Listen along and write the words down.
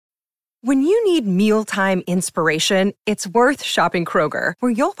When you need mealtime inspiration, it's worth shopping Kroger,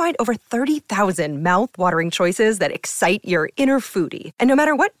 where you'll find over 30,000 mouth-watering choices that excite your inner foodie. And no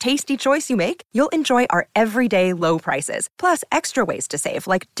matter what tasty choice you make, you'll enjoy our everyday low prices, plus extra ways to save,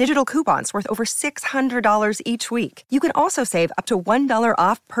 like digital coupons worth over $600 each week. You can also save up to $1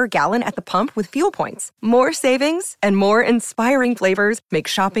 off per gallon at the pump with fuel points. More savings and more inspiring flavors make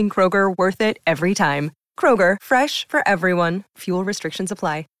shopping Kroger worth it every time. Kroger, fresh for everyone. Fuel restrictions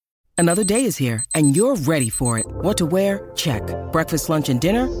apply. Another day is here, and you're ready for it. What to wear? Check. Breakfast, lunch, and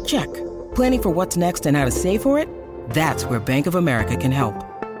dinner? Check. Planning for what's next and how to save for it? That's where Bank of America can help.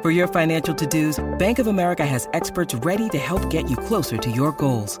 For your financial to-dos, Bank of America has experts ready to help get you closer to your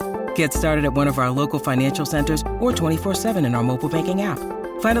goals. Get started at one of our local financial centers or 24/7 in our mobile banking app.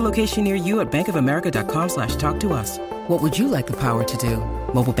 Find a location near you at bankofamerica.com/talktous. What would you like the power to do?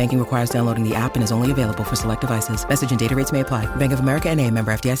 Mobile banking requires downloading the app and is only available for select devices. Message and data rates may apply. Bank of America N.A.,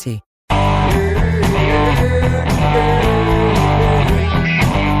 member FDIC.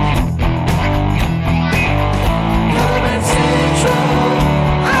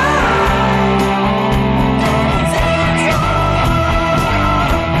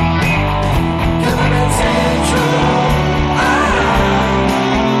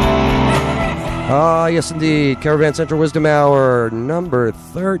 Yes, indeed. Caravan Central Wizdumb Hour, number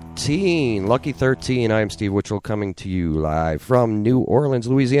 13. Lucky 13. I am Steve Witchell, coming to you live from New Orleans,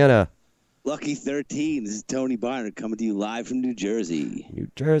 Louisiana. Lucky 13. This is Tony Byron coming to you live from New Jersey. New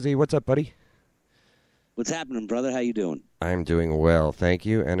Jersey. What's up, buddy? What's happening, brother? How you doing? I'm doing well, thank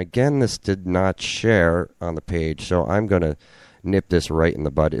you. And again, this did not share on the page, so I'm going to nip this right in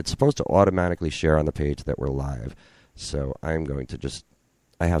the bud. It's supposed to automatically share on the page that we're live. So I'm going to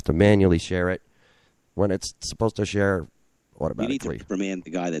I have to manually share it. When it's supposed to share automatically. You need to reprimand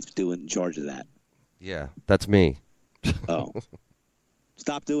the guy that's in charge of that. Yeah, that's me. Oh.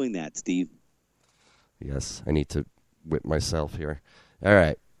 Stop doing that, Steve. Yes, I need to whip myself here. All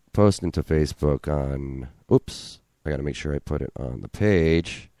right, posting to Facebook on... Oops, I got to make sure I put it on the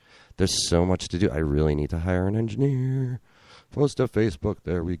page. There's so much to do. I really need to hire an engineer. Post to Facebook,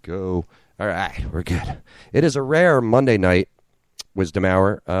 there we go. All right, we're good. It is a rare Monday night Wizdumb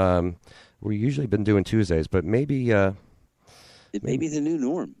Hour. We've usually been doing Tuesdays, but maybe... it may be the new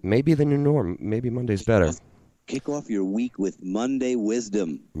norm. Maybe the new norm. Maybe Monday's better. Kick off your week with Monday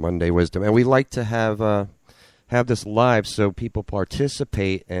Wisdom. Monday Wisdom. And we like to have this live so people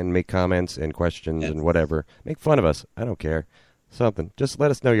participate and make comments and questions and whatever. Make fun of us. I don't care. Something. Just let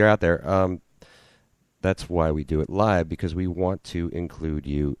us know you're out there. That's why we do it live, because we want to include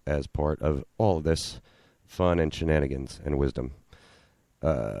you as part of all of this fun and shenanigans and wisdom.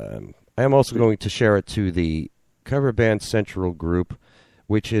 I am also going to share it to the Cover Band Central group,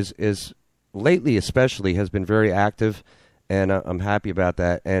 which is lately especially has been very active, and I'm happy about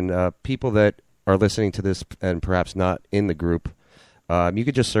that. And people that are listening to this and perhaps not in the group, you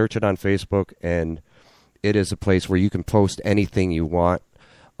could just search it on Facebook, and it is a place where you can post anything you want.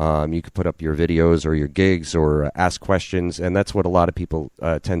 You could put up your videos or your gigs or ask questions, and that's what a lot of people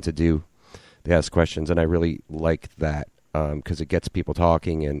tend to do. They ask questions, and I really like that. Because it gets people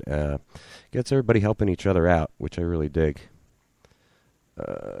talking and gets everybody helping each other out, which I really dig.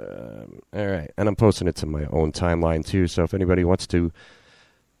 All right. And I'm posting it to my own timeline, too. So if anybody wants to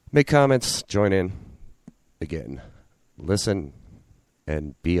make comments, join in. Again, listen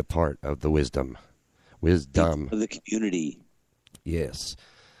and be a part of the wisdom. Wisdom. Of the community. Yes.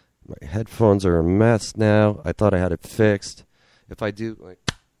 My headphones are a mess now. I thought I had it fixed. If I do,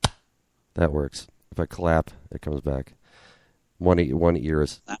 that works. If I clap, it comes back. One ear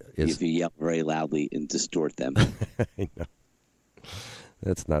is... If you yell very loudly and distort them. I know.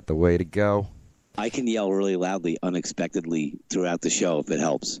 That's not the way to go. I can yell really loudly, unexpectedly, throughout the show if it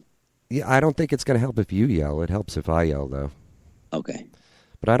helps. Yeah, I don't think it's going to help if you yell. It helps if I yell, though. Okay.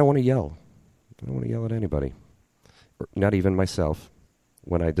 But I don't want to yell. I don't want to yell at anybody. Or not even myself,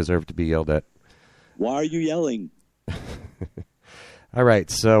 when I deserve to be yelled at. Why are you yelling? All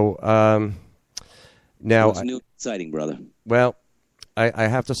right, so... Now, what's new and exciting, brother? Well, I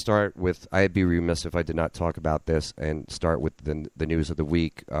have to start with, I'd be remiss if I did not talk about this and start with the news of the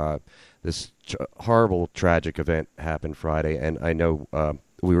week. This horrible, tragic event happened Friday, and I know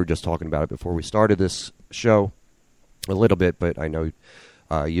we were just talking about it before we started this show a little bit, but I know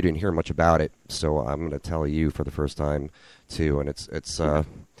you didn't hear much about it, so I'm going to tell you for the first time, too, and it's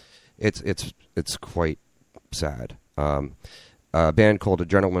quite sad. A band called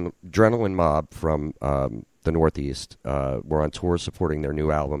Adrenaline Mob from the Northeast were on tour supporting their new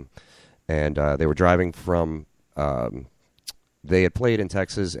album, and they were driving from. They had played in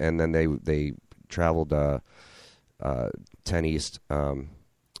Texas, and then they traveled 10 East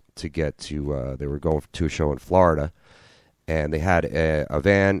to get to. They were going to a show in Florida, and they had a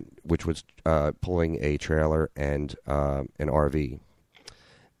van which was pulling a trailer and an RV,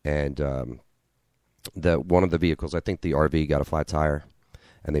 and one of the vehicles, I think the RV got a flat tire,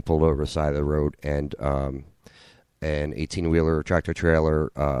 and they pulled over the side of the road, and an 18-wheeler tractor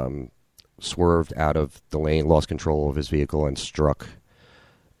trailer swerved out of the lane, lost control of his vehicle, and struck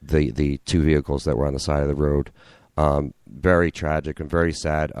the two vehicles that were on the side of the road. Very tragic and very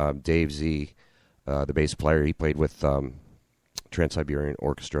sad. Dave Z, the bass player, he played with Trans-Siberian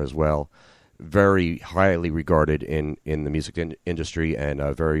Orchestra as well. Very highly regarded in the music industry and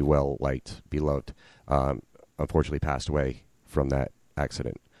very well liked, beloved. Unfortunately passed away from that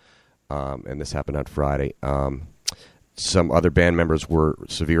accident. And this happened on Friday. Some other band members were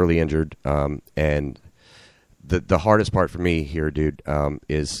severely injured. And the hardest part for me here, dude,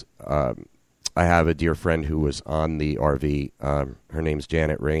 is I have a dear friend who was on the RV. Her name's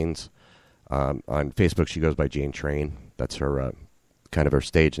Janet Rains. On Facebook, she goes by Jane Train. That's her kind of her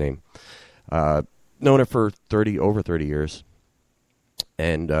stage name. Known her for over 30 years.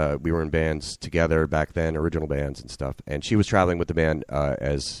 And we were in bands together back then, original bands and stuff. And she was traveling with the band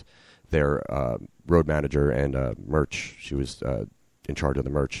as their road manager and merch. She was in charge of the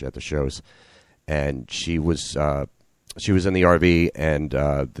merch at the shows. And she was in the RV, and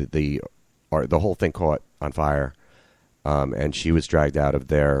the whole thing caught on fire. And she was dragged out of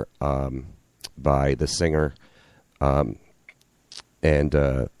there by the singer and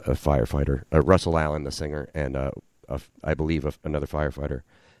a firefighter, Russell Allen, the singer, and I believe another firefighter.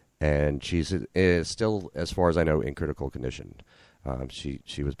 And she's still, as far as I know, in critical condition.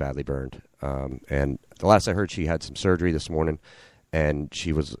 She was badly burned. And the last I heard, she had some surgery this morning, and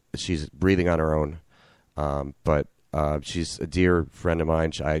she's breathing on her own. But she's a dear friend of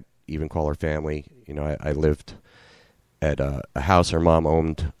mine. I even call her family. You know, I lived at a house her mom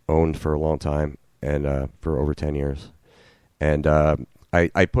owned for a long time, and for over 10 years. And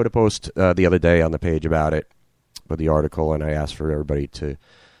I put a post the other day on the page about it, with the article, and I asked for everybody to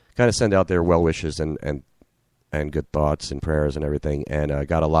kind of send out their well wishes and good thoughts and prayers and everything, and I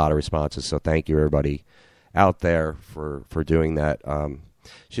got a lot of responses. So thank you, everybody out there, for doing that.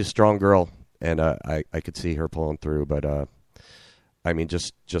 She's a strong girl, and I could see her pulling through. But I mean,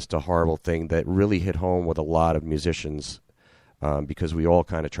 just a horrible thing that really hit home with a lot of musicians, because we all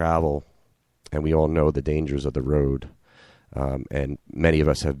kind of travel, and we all know the dangers of the road. And many of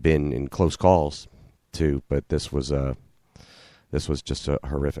us have been in close calls too, but this was just a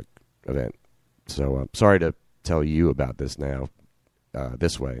horrific event. So I'm sorry to tell you about this now,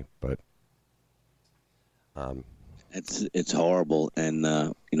 this way, but it's horrible, and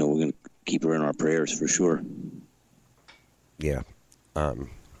we're going to keep her in our prayers for sure. Yeah.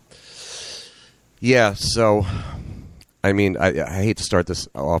 Yeah. So, I mean, I hate to start this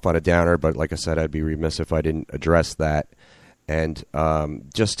off on a downer, but like I said, I'd be remiss if I didn't address that. And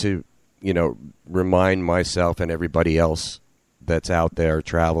just to, remind myself and everybody else that's out there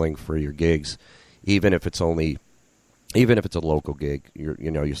traveling for your gigs, even if it's a local gig,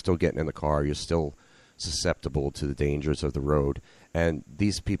 you're still getting in the car, you're still susceptible to the dangers of the road. And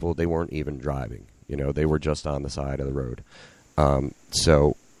these people, they weren't even driving, they were just on the side of the road.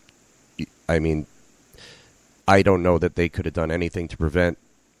 So, I mean, I don't know that they could have done anything to prevent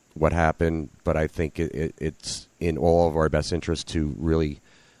what happened, but I think it's in all of our best interest to really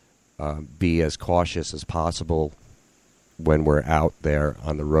be as cautious as possible when we're out there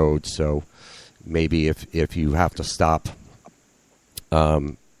on the road. So maybe if you have to stop,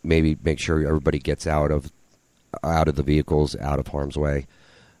 maybe make sure everybody gets out of the vehicles, out of harm's way.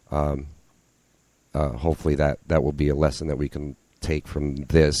 Hopefully that will be a lesson that we can take from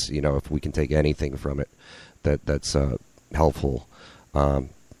this. If we can take anything from it, that's helpful.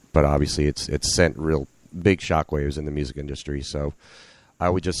 But obviously it's sent real big shockwaves in the music industry. So I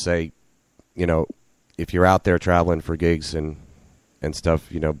would just say, if you're out there traveling for gigs and stuff,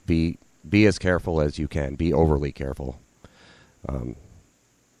 be as careful as you can. Be overly careful.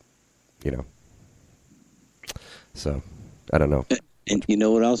 So I don't know. And you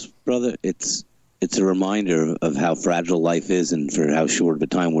know what else, brother? It's a reminder of how fragile life is, and for how short of a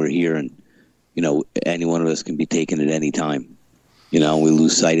time we're here. And, any one of us can be taken at any time. We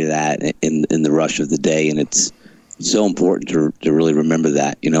lose sight of that in the rush of the day, and it's so important to really remember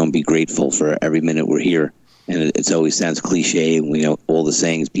that, and be grateful for every minute we're here. And it always sounds cliche, and all the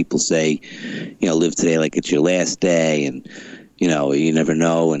sayings people say, live today like it's your last day, and you never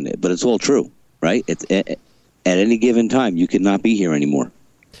know, but it's all true, right? At any given time, you could not be here anymore,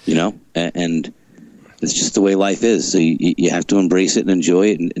 and it's just the way life is. So you have to embrace it and enjoy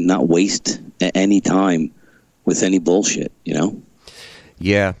it, and not waste any time with any bullshit,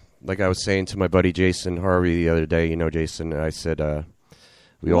 Yeah, like I was saying to my buddy Jason Harvey the other day, Jason, I said,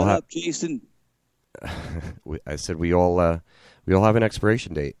 we all What have up, Jason? I said we all have an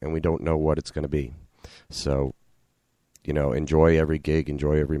expiration date, and we don't know what it's going to be. So, enjoy every gig,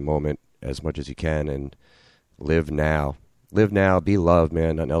 enjoy every moment as much as you can, and live now. Live now, be loved,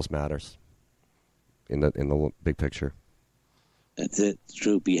 man. Nothing else matters in the big picture. That's it. It's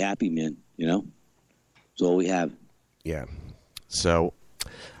true. Be happy, man. It's all we have. Yeah. So,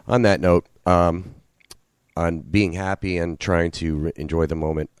 on that note, on being happy and trying to enjoy the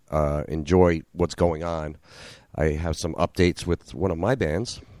moment, enjoy what's going on, I have some updates with one of my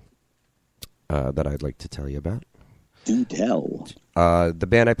bands that I'd like to tell you about. Do tell. The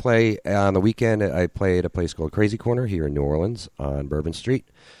band I play on the weekend, I play at a place called Crazy Corner here in New Orleans on Bourbon Street.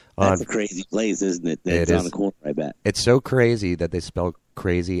 That's a crazy place, isn't it? It's on the corner, I bet. It's so crazy that they spell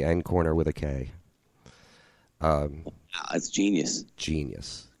crazy and corner with a K. It's genius.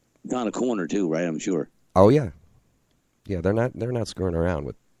 Genius. It's on a corner too, right? I'm sure. Oh yeah, yeah. They're not screwing around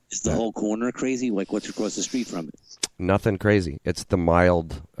with. Is the whole corner crazy? Like what's across the street from it? Nothing crazy. It's the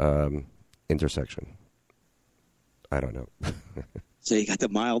mild intersection. I don't know. So you got the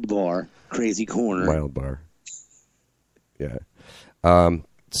mild bar, Crazy Corner. Mild bar. Yeah.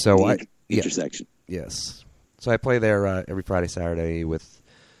 Intersection. Yes. So I play there every Friday, Saturday with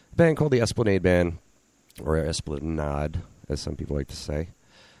a band called the Esplanade Band, or Esplanade, as some people like to say.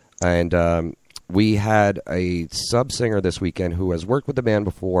 And we had a sub-singer this weekend who has worked with the band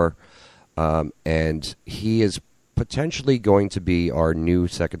before, and he is potentially going to be our new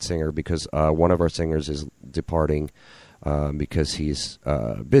second singer because one of our singers is departing because he's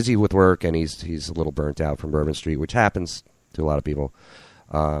busy with work and he's a little burnt out from Bourbon Street, which happens to a lot of people.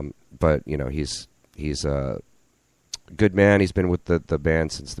 But he's a good man. He's been with the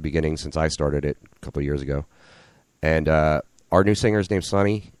band since the beginning, since I started it a couple of years ago. And our new singer is named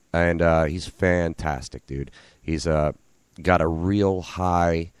Sonny, and he's fantastic, dude. He's got a real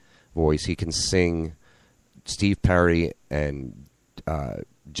high voice. He can sing Steve Perry and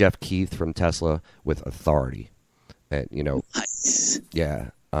Jeff Keith from Tesla with authority. And, Nice.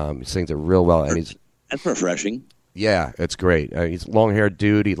 Yeah, he sings it real well. And That's refreshing. Yeah, it's great. He's a long-haired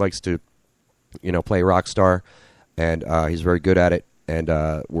dude. He likes to, play rock star, and he's very good at it. And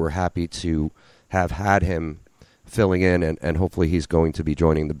we're happy to have had him filling in, and hopefully he's going to be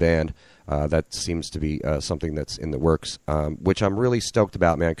joining the band. That seems to be something that's in the works, which I'm really stoked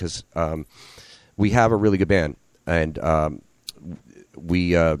about, man, because we have a really good band, and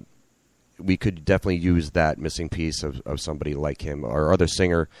we could definitely use that missing piece of somebody like him. Our other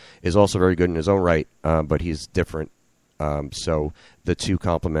singer is also very good in his own right, but he's different. So the two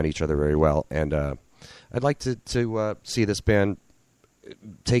complement each other very well. And I'd like to see this band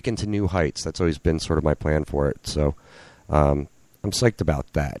taken to new heights. That's always been sort of my plan for it. So I'm psyched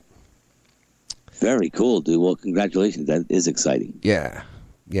about that. Very cool, dude. Well, congratulations. That is exciting. Yeah.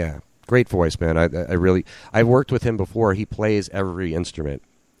 Yeah. Great voice, man. I've worked with him before. He plays every instrument.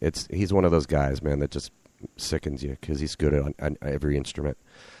 He's one of those guys, man, that just sickens you because he's good on every instrument.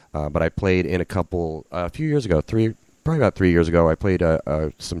 But I played in a few years ago, probably about 3 years ago, I played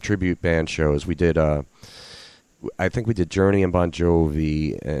some tribute band shows. We did, I think we did Journey and Bon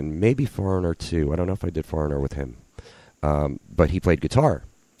Jovi and maybe Foreigner too. I don't know if I did Foreigner with him. But he played guitar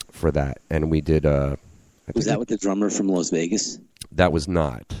for that. And we did... was that with the drummer from Las Vegas? That was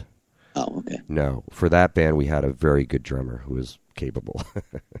not. Oh, okay. No. For that band, we had a very good drummer who was capable.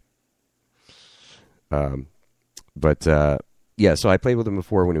 Yeah, so I played with him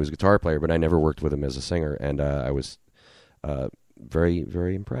before when he was a guitar player, but I never worked with him as a singer, and I was very,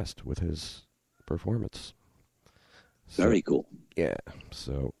 very impressed with his performance. So, very cool. Yeah,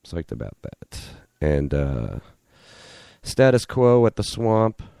 so psyched about that. And status quo at the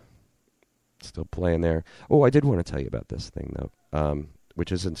Swamp, still playing there. Oh, I did want to tell you about this thing, though,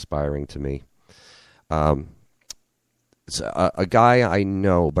 which is inspiring to me. A guy I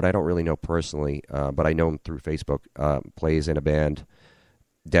know, but I don't really know personally, but I know him through Facebook, plays in a band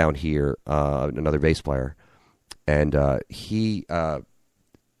down here, another bass player. And he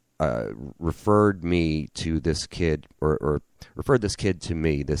referred me to this kid, or referred this kid to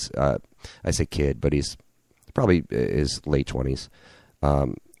me. I say kid, but he's probably his late 20s,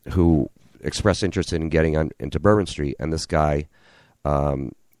 who expressed interest in getting into Bourbon Street. And this guy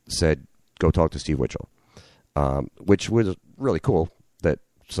said, go talk to Steve Witchell. Which was really cool that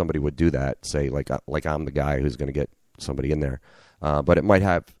somebody would do that, say, like I'm the guy who's going to get somebody in there. But it might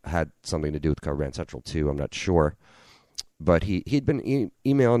have had something to do with Cover Band Central, too. I'm not sure. But he'd been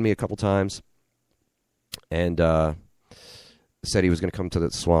emailing me a couple times and said he was going to come to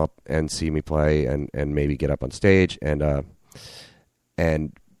the Swamp and see me play and maybe get up on stage. And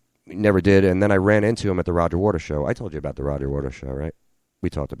never did. And then I ran into him at the Roger Waters show. I told you about the Roger Waters show, right? We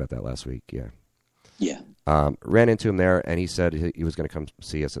talked about that last week. Yeah. Yeah. Ran into him there, and he said he was going to come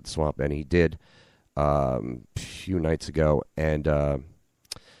see us at the Swamp, and he did a few nights ago. And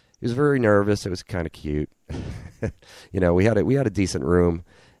he was very nervous. It was kind of cute. We had a decent room,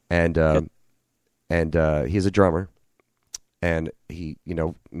 and he's a drummer, and he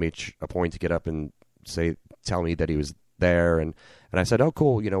made a point to get up and tell me that he was there, and I said, oh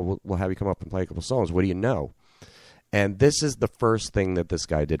cool, we'll have you come up and play a couple songs. What do you know? And this is the first thing that this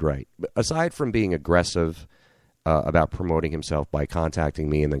guy did right, aside from being aggressive about promoting himself by contacting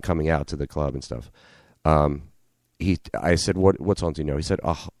me and then coming out to the club and stuff. I said, what songs do you know? He said,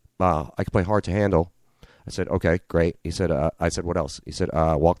 I can play Hard to Handle. I said, okay, great. He said, I said, what else? He said,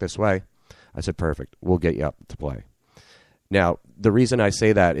 Walk This Way. I said, perfect. We'll get you up to play. Now, the reason I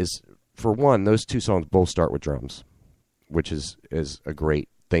say that is, for one, those two songs both start with drums, which is a great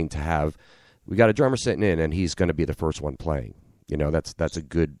thing to have. We got a drummer sitting in, and he's going to be the first one playing. That's a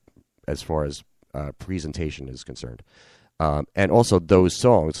good, as far as presentation is concerned. And also, those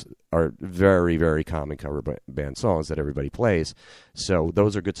songs are very, very common cover band songs that everybody plays. So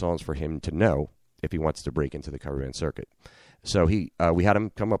those are good songs for him to know if he wants to break into the cover band circuit. So we had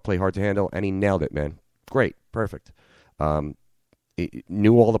him come up, play Hard to Handle, and he nailed it, man. Great, perfect. He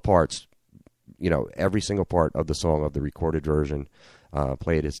knew all the parts, every single part of the song, of the recorded version.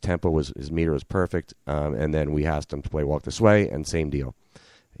 Played his tempo, his meter was perfect. And then we asked him to play Walk This Way, and same deal.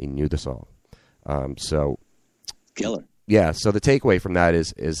 He knew the song. So killer. Yeah, so the takeaway from that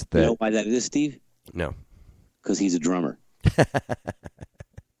is that... You know why that is, Steve? No. Because he's a drummer.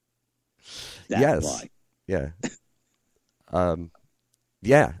 Yes. Why. Yeah.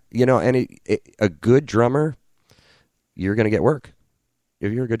 Yeah, and a good drummer, you're going to get work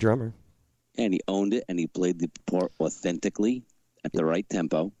if you're a good drummer. And he owned it, and he played the part authentically at the right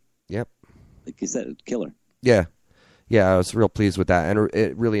tempo. Yep. Like you said, killer. Yeah. Yeah, I was real pleased with that, and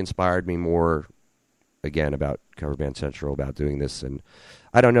it really inspired me more, again, about Cover Band Central, about doing this. And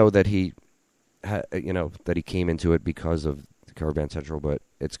I don't know that he came into it because of Cover Band Central, but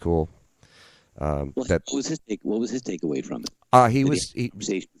it's cool. What was his takeaway from it? He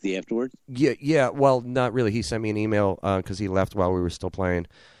conversation with you afterwards. Yeah. Well, not really. He sent me an email because he left while we were still playing,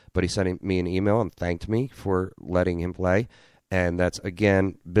 but he sent me an email and thanked me for letting him play. And that's,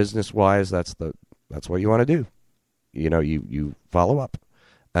 again, business wise, that's what you want to do. You follow up,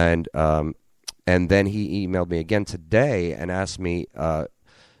 and then he emailed me again today and asked me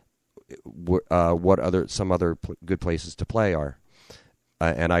what some other good places to play are.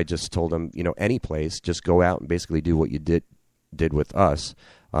 And I just told him, any place, just go out and basically do what you did with us.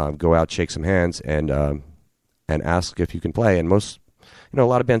 Go out, shake some hands, and ask if you can play. And most, a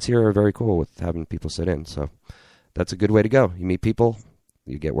lot of bands here are very cool with having people sit in. So that's a good way to go. You meet people,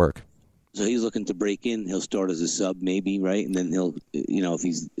 you get work. So he's looking to break in. He'll start as a sub, maybe, right? And then he'll, if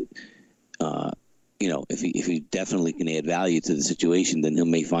he's, if he definitely can add value to the situation, then he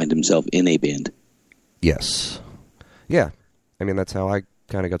may find himself in a band. Yes. Yeah. I mean, that's how I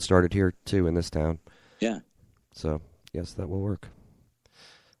kind of got started here, too, in this town. Yeah. So, yes, that will work.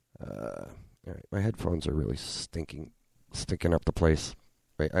 All right. My headphones are really stinking up the place.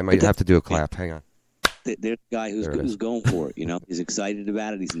 Wait, I might have to do a clap. Hang on. There's a guy who's going for it, He's excited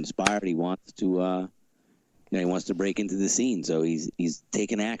about it. He's inspired. He wants to, he wants to break into the scene. So he's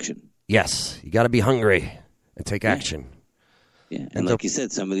taking action. Yes. You got to be hungry and take action. Yeah. And like you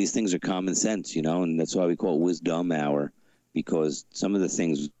said, some of these things are common sense, and that's why we call it Wizdumb Hour. Because some of the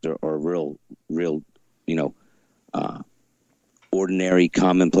things are real, ordinary,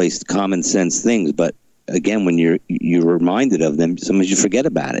 commonplace, common sense things. But again, when you're reminded of them, sometimes you forget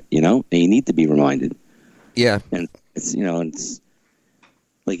about it, and you need to be reminded. Yeah, and it's it's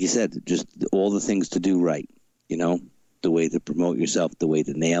like you said, just all the things to do right. The way to promote yourself, the way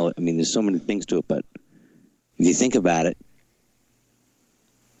to nail it. I mean, there's so many things to it, but if you think about it.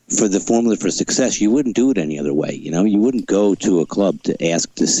 For the formula for success, you wouldn't do it any other way. You wouldn't go to a club to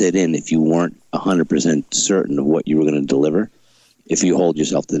ask to sit in if you weren't 100% certain of what you were going to deliver, if you hold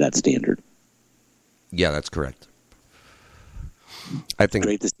yourself to that standard. Yeah, that's correct. I think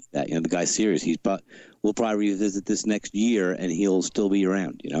great to see that. The guy's serious. We'll probably revisit this next year, and he'll still be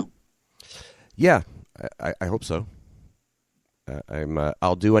around. Yeah, I hope so.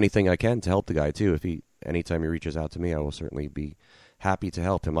 I'll do anything I can to help the guy too. Anytime he reaches out to me, I will certainly be happy to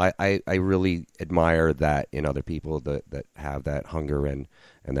help him. I really admire that in other people that have that hunger and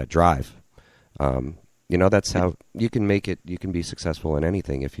that drive. That's how you can make it. You can be successful in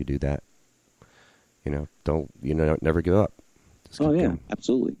anything if you do that. Never give up. Oh yeah,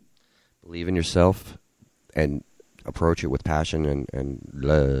 absolutely. Believe in yourself and approach it with passion and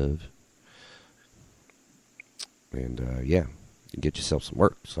love. And, yeah, you get yourself some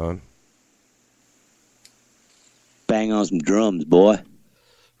work, son. Bang on some drums, boy.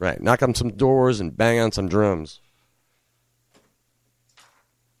 Right. Knock on some doors and bang on some drums.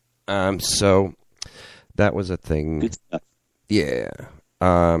 So that was a thing. Good stuff. Yeah.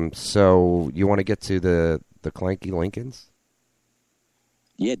 So you want to get to the Clanky Lincolns?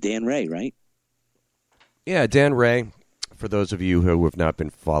 Yeah, Dan Ray, right? Yeah, Dan Ray. For those of you who have not been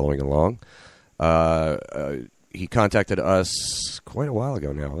following along, he contacted us quite a while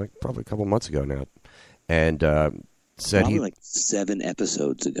ago now, like probably a couple months ago now, and said probably like 7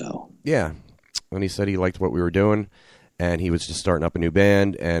 episodes ago. Yeah, and he said he liked what we were doing, and he was just starting up a new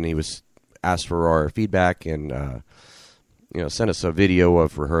band, and he was asked for our feedback and sent us a video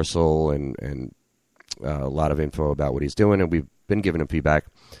of rehearsal and a lot of info about what he's doing, and we've been giving him feedback.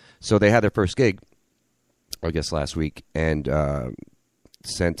 So they had their first gig, I guess last week, and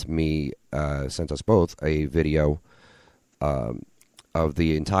sent us both a video of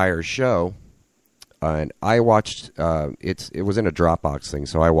the entire show. And I watched, it was in a Dropbox thing,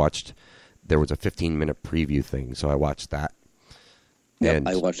 so I watched, there was a 15-minute preview thing, so I watched that. Yep, and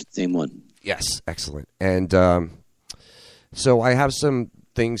I watched the same one. Yes, excellent. And so I have some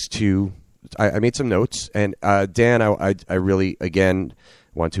things I made some notes, and Dan, I really, again,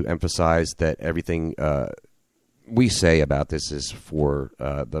 want to emphasize that everything we say about this is for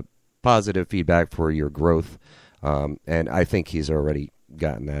the positive feedback for your growth, and I think he's already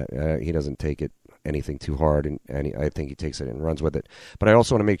gotten that. He doesn't take it anything too hard, and I think he takes it and runs with it. But I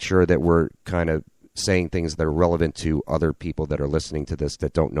also want to make sure that we're kind of saying things that are relevant to other people that are listening to this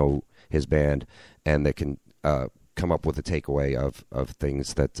that don't know his band, and that can come up with a takeaway of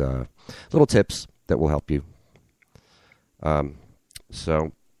things that little tips that will help you.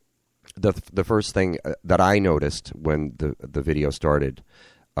 So the first thing that I noticed when the video started,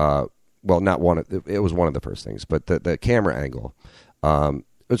 well, it was one of the first things, but the camera angle.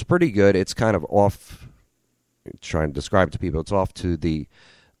 It was pretty good. It's kind of off, trying to describe it to people, it's off to the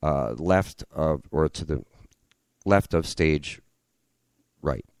left of stage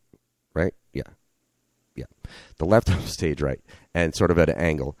right. Right? Yeah. The left of stage right, and sort of at an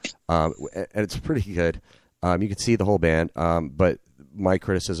angle. And it's pretty good. You could see the whole band, but my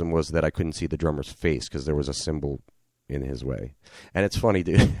criticism was that I couldn't see the drummer's face because there was a cymbal in his way. And it's funny,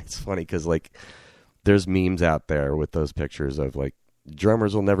 dude. It's funny because, like, there's memes out there with those pictures of, like,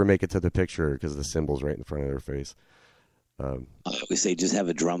 drummers will never make it to the picture because the cymbal's right in front of their face. I always say just have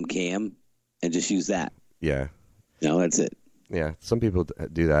a drum cam and just use that. Yeah. That's it. Yeah, some people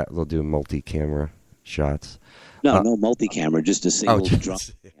do that. They'll do multi-camera shots. No multi-camera, just a single drum.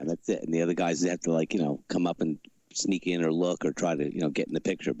 Yeah. And that's it. And the other guys have to, come up and sneak in or look or try to, get in the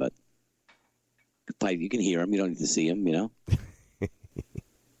picture. But you can hear them. You don't need to see them,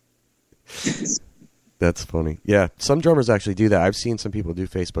 That's funny. Yeah, some drummers actually do that. I've seen some people do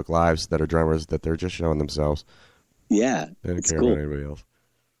Facebook Lives that are drummers that they're just showing themselves. Yeah, they don't care cool. about anybody else.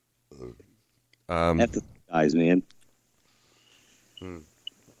 That's the guys, man.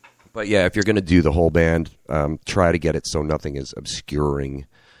 But yeah, if you're going to do the whole band, try to get it so nothing is obscuring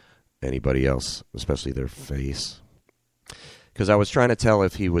anybody else, especially their face. Because I was trying to tell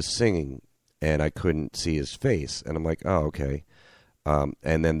if he was singing, and I couldn't see his face. And I'm like, oh, okay.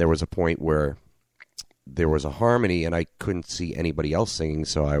 And then there was a point where there was a harmony, and I couldn't see anybody else singing,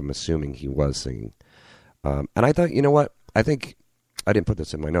 so I'm assuming he was singing. And I thought, you know what? I think I didn't put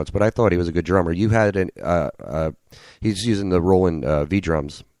this in my notes, but I thought he was a good drummer. You had he's using the Roland V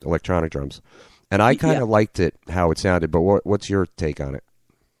drums, electronic drums, and I kind of liked it how it sounded. But what's your take on it?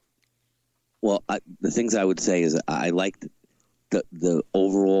 Well, the things I would say is I liked the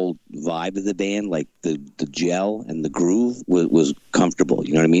overall vibe of the band, like the gel and the groove was comfortable.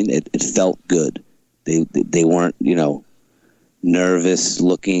 You know what I mean? It felt good. They weren't nervous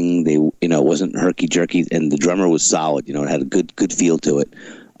looking. They it wasn't herky jerky, and the drummer was solid. It had a good feel to it.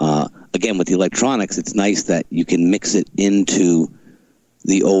 Again, with the electronics, it's nice that you can mix it into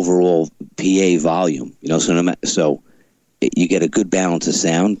the overall PA volume. So you get a good balance of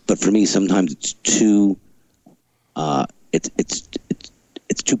sound. But for me, sometimes it's too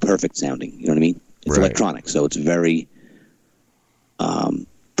it's too perfect sounding. You know what I mean? It's right. Electronic, so it's very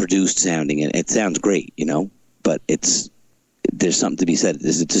produced sounding, and it sounds great. But there's something to be said.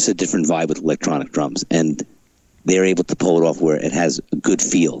 It's just a different vibe with electronic drums, and they're able to pull it off where it has a good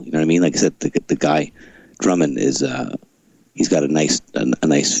feel. You know what I mean? Like I said, the guy drumming is he's got a nice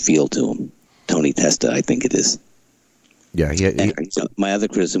feel to him. Tony Testa, I think it is. Yeah. So my other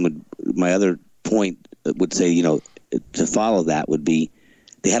point would say, to follow that would be,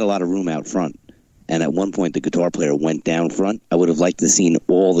 they had a lot of room out front, and at one point the guitar player went down front. I would have liked to seen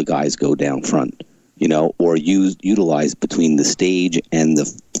all the guys go down front, or utilize between the stage and the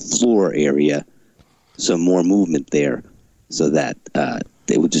floor area some more movement there, so that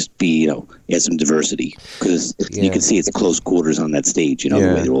they would just be, add some diversity, because you can see it's close quarters on that stage, the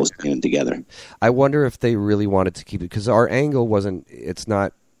way they're all standing together. I wonder if they really wanted to keep it, because our angle wasn't. It's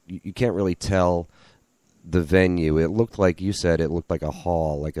not. You can't really tell the venue. It looked like you said. It looked like a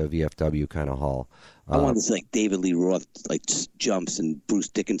hall, like a VFW kind of hall. I wanted to see like David Lee Roth, like just jumps, and Bruce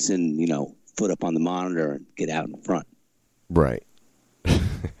Dickinson, foot up on the monitor and get out in front. Right.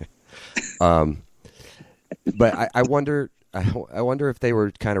 But I wonder. I wonder if they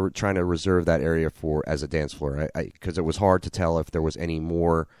were kind of trying to reserve that area as a dance floor, because it was hard to tell if there was any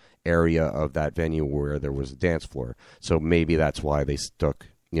more area of that venue where there was a dance floor. So maybe that's why they stuck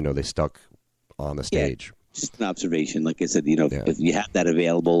on the stage. Yeah, just an observation. Like I said, if you have that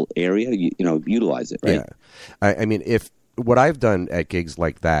available area, utilize it, right? Yeah. I mean, if what I've done at gigs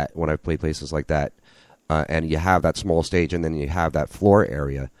like that, when I've played places like that, and you have that small stage and then you have that floor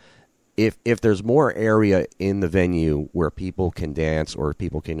area, if there's more area in the venue where people can dance or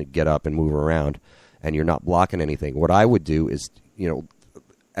people can get up and move around and you're not blocking anything, what I would do is,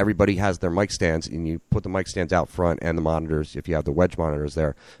 everybody has their mic stands, and you put the mic stands out front and the monitors, if you have the wedge monitors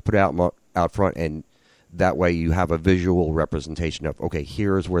there, put it out front, and that way you have a visual representation of, okay,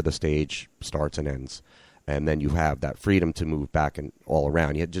 here's where the stage starts and ends. And then you have that freedom to move back and all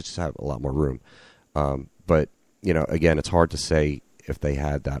around. You just have a lot more room. But, again, it's hard to say if they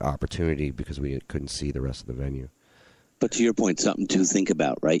had that opportunity because we couldn't see the rest of the venue. But to your point, something to think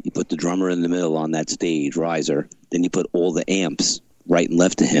about, right? You put the drummer in the middle on that stage, riser, then you put all the amps right and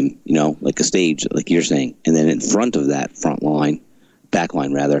left to him, like a stage, like you're saying. And then in front of that back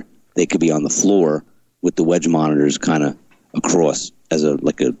line rather, they could be on the floor with the wedge monitors kind of across as a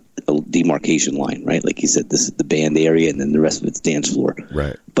demarcation line, right? Like you said, this is the band area, and then the rest of it's dance floor.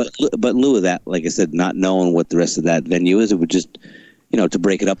 Right. But in lieu of that, like I said, not knowing what the rest of that venue is, it would just, to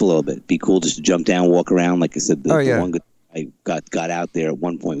break it up a little bit. Be cool just to jump down, walk around. Like I said, the one guy got out there at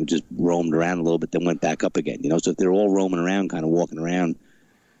one point, we just roamed around a little bit, then went back up again. So if they're all roaming around, kind of walking around,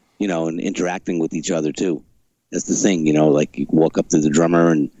 and interacting with each other too, that's the thing. Like you walk up to the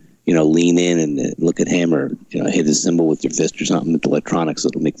drummer and lean in and look at him, or hit his cymbal with your fist or something with the electronics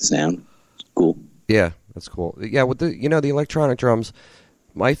that'll make the sound. It's cool. Yeah, that's cool. Yeah, with the the electronic drums,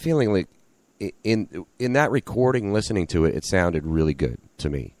 my feeling like in that recording, listening to it, it sounded really good to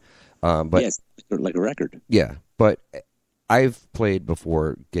me. But yes, like a record. Yeah, but I've played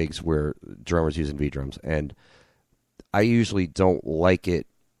before gigs where drummers using V drums, and I usually don't like it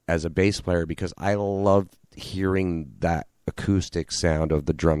as a bass player because I love hearing that acoustic sound of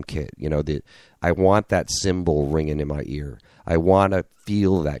the drum kit. I want that cymbal ringing in my ear. I want to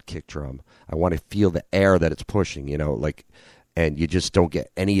feel that kick drum. I want to feel the air that it's pushing, and you just don't get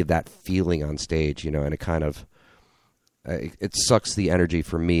any of that feeling on stage, and it kind of, it sucks the energy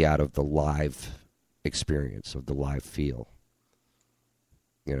for me out of the live experience, of the live feel.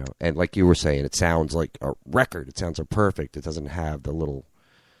 And like you were saying, it sounds like a record. It sounds so perfect. It doesn't have the little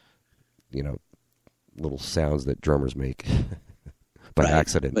sounds that drummers make by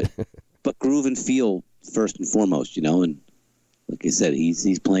accident. But groove and feel first and foremost, and like I said,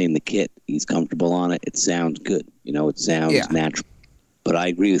 he's playing the kit. He's comfortable on it. It sounds good. It sounds natural. But I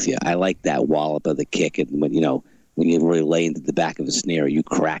agree with you. I like that wallop of the kick, and when you really lay into the back of a snare, you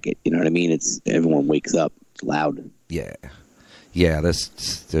crack it. You know what I mean? Everyone wakes up. It's loud. Yeah. There's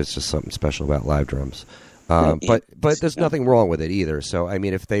just something special about live drums. But there's nothing wrong with it either. So I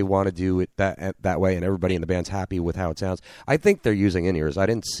mean, if they want to do it that way, and everybody in the band's happy with how it sounds, I think they're using in-ears. I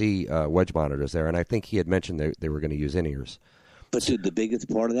didn't see wedge monitors there, and I think he had mentioned they were going to use in-ears. But dude, the biggest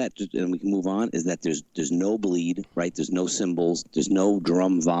part of that, and we can move on, is that there's no bleed, right? There's no cymbals, there's no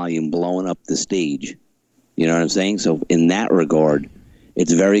drum volume blowing up the stage. You know what I'm saying? So in that regard,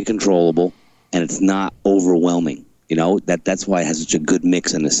 it's very controllable, and it's not overwhelming. That's why it has such a good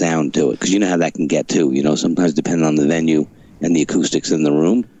mix and a sound to it. Because you know how that can get too. Sometimes depending on the venue and the acoustics in the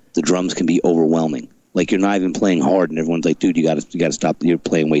room, the drums can be overwhelming. Like you're not even playing hard, and everyone's like, "Dude, you got to stop. You're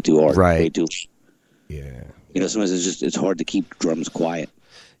playing way too hard, right? Way too." Yeah. Sometimes it's hard to keep drums quiet.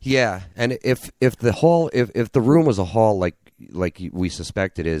 Yeah, and if the room was a hall like we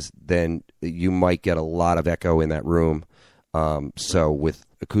suspect it is, then you might get a lot of echo in that room. So with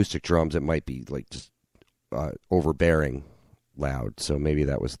acoustic drums, it might be like just overbearing loud. So maybe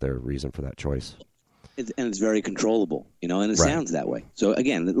that was their reason for that choice. And it's very controllable, and it sounds that way. So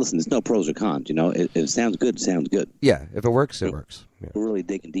again, listen, there's no pros or cons. If it sounds good, it sounds good. Yeah, if it works, it works. Yeah. We're really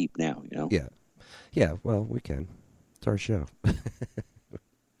digging deep now. Yeah. Well, we can. It's our show.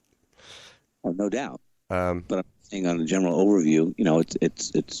 Oh, no doubt. Um, But I'm saying on a general overview,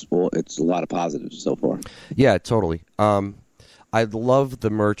 it's a lot of positives so far. yeah, totally. I love the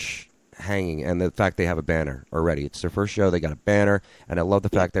merch hanging and the fact they have a banner already. It's their first show. They got a banner, and I love the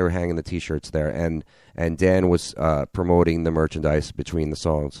fact they were hanging the T-shirts there. And Dan was promoting the merchandise between the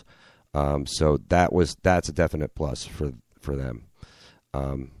songs. So that's a definite plus for them.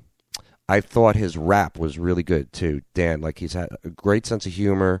 I thought his rap was really good too, Dan. Like, he's had a great sense of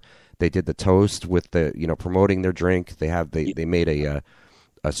humor. They did the toast with the promoting their drink. They made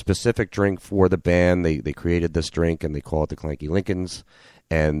a specific drink for the band. They created this drink and they call it the Clanky Lincolns,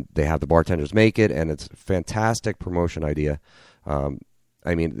 and they have the bartenders make it, and it's a fantastic promotion idea.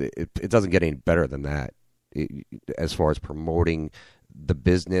 I mean, it doesn't get any better than that as far as promoting the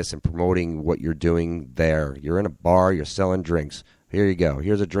business and promoting what you're doing there. You're in a bar, you're selling drinks. Here you go.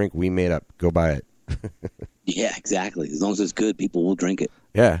 Here's a drink we made up. Go buy it. Yeah, exactly. As long as it's good, people will drink it.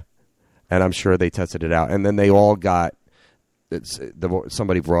 Yeah. And I'm sure they tested it out. And then they all got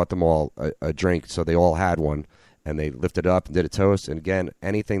somebody brought them all a drink, so they all had one, and they lifted it up and did a toast. And again,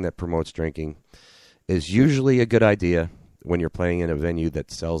 anything that promotes drinking is usually a good idea when you're playing in a venue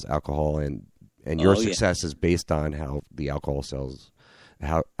that sells alcohol, and your success is based on how alcohol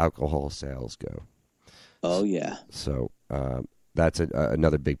sales go. Oh yeah. So that's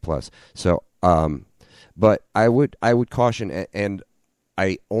another big plus. So, but I would caution, and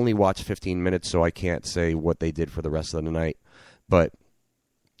I only watched 15 minutes, so I can't say what they did for the rest of the night. But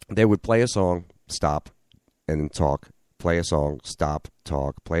they would play a song, stop, and then talk. Play a song, stop,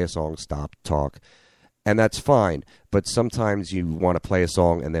 talk. Play a song, stop, talk. And that's fine. But sometimes you want to play a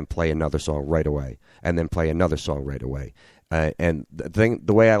song and then play another song right away, and then play another song right away. And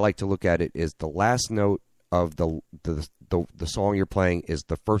the way I like to look at it is the last note of the song you're playing is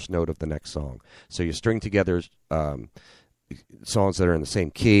the first note of the next song. So you string together songs that are in the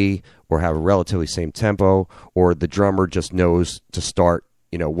same key or have a relatively same tempo, or the drummer just knows to start,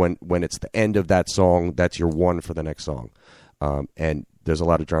 when it's the end of that song, that's your one for the next song. And there's a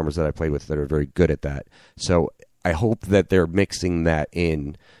lot of drummers that I played with that are very good at that. So I hope that they're mixing that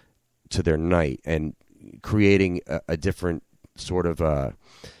in to their night and creating a different sort of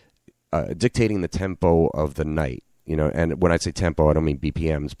dictating the tempo of the night. And when I say tempo, I don't mean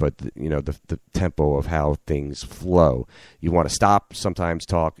BPMs, but the tempo of how things flow. You want to stop, sometimes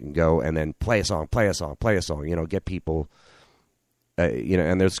talk and go, and then play a song. Get people,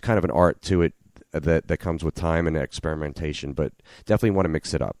 and there's kind of an art to it that comes with time and experimentation. But definitely want to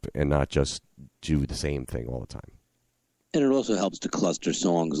mix it up and not just do the same thing all the time. And it also helps to cluster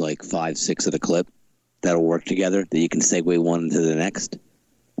songs like 5, 6 of the clip that'll work together, that you can segue one into the next.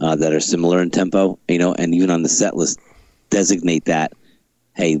 That are similar in tempo, and even on the set list, designate that,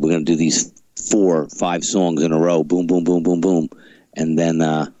 hey, we're going to do these 4 or 5 songs in a row, boom, boom, boom, boom, boom, and then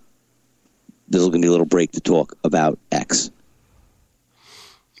there's going to be a little break to talk about X.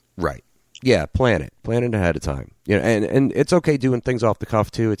 Right. Yeah, plan it ahead of time. And it's okay doing things off the cuff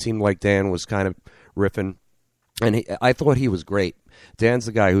too. It seemed like Dan was kind of riffing, and I thought he was great. Dan's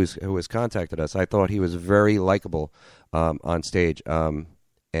the guy who has contacted us. I thought he was very likable on stage.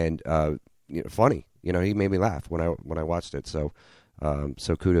 And funny, he made me laugh when I watched it. So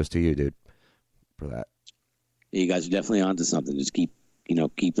kudos to you, dude, for that. You guys are definitely onto something. Just keep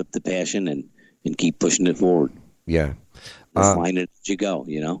up the passion and keep pushing it forward. Yeah, find it as you go.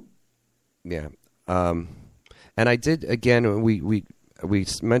 Yeah. And I did again. We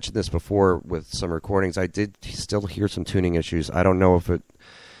mentioned this before with some recordings. I did still hear some tuning issues. I don't know if it.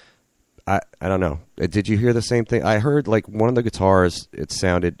 I don't know. Did you hear the same thing? I heard like one of the guitars, it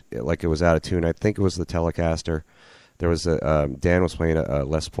sounded like it was out of tune. I think it was the Telecaster. There was Dan was playing a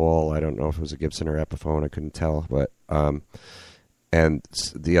Les Paul. I don't know if it was a Gibson or Epiphone. I couldn't tell. But and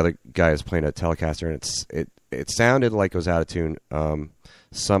the other guy is playing a Telecaster, and it sounded like it was out of tune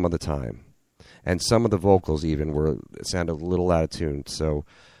some of the time, and some of the vocals even sounded a little out of tune. So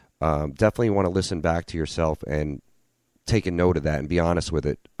definitely want to listen back to yourself and take a note of that and be honest with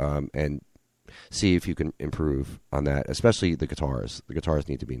it, and see if you can improve on that, especially the guitars. The guitars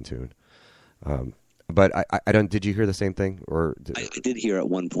need to be in tune. But I don't. Did you hear the same thing? Or I did hear at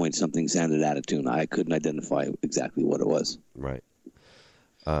one point something sounded out of tune. I couldn't identify exactly what it was. Right.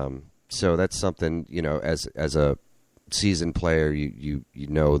 So that's something, as a seasoned player, you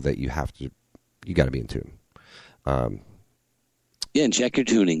know that you got to be in tune. Yeah, and check your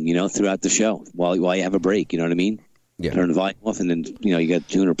tuning, throughout the show while you have a break. You know what I mean? Yeah. Turn the volume off, and then you got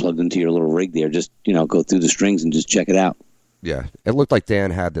the tuner plugged into your little rig there. Just go through the strings and just check it out. Yeah, it looked like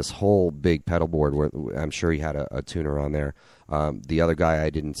Dan had this whole big pedal board where I'm sure he had a tuner on there. The other guy, I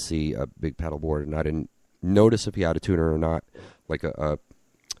didn't see a big pedal board, and I didn't notice if he had a tuner or not, like a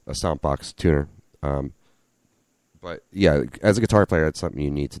a soundbox tuner. But yeah, as a guitar player, it's something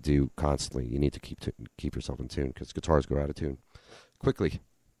you need to do constantly. You need to keep yourself in tune because guitars go out of tune quickly,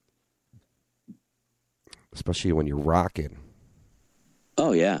 especially when you're rocking.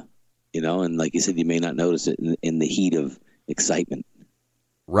 Oh yeah, and like you said, you may not notice it in the heat of excitement.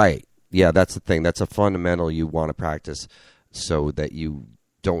 Right. Yeah, that's the thing. That's a fundamental you want to practice so that you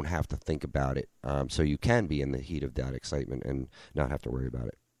don't have to think about it. So you can be in the heat of that excitement and not have to worry about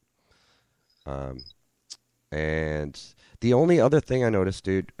it. And the only other thing I noticed,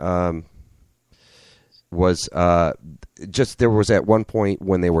 dude, was just there was at one point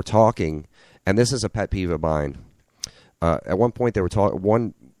when they were talking, and this is a pet peeve of mine. At one point they were talking.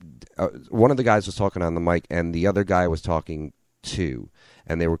 One of the guys was talking on the mic, and the other guy was talking too,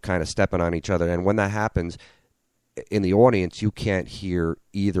 and they were kind of stepping on each other. And when that happens in the audience, you can't hear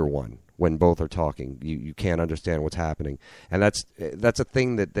either one when both are talking. You can't understand what's happening, and that's a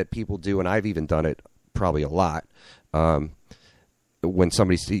thing that people do, and I've even done it probably a lot. When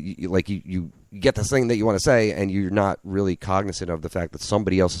somebody's like you get this thing that you want to say, and you're not really cognizant of the fact that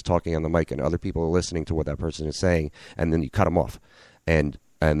somebody else is talking on the mic and other people are listening to what that person is saying, and then you cut them off, and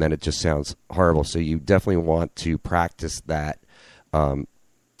then it just sounds horrible. So you definitely want to practice that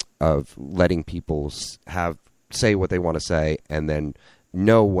of letting people say what they want to say, and then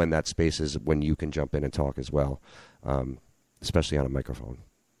know when that space is when you can jump in and talk as well, especially on a microphone.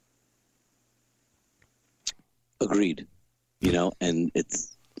 Agreed. And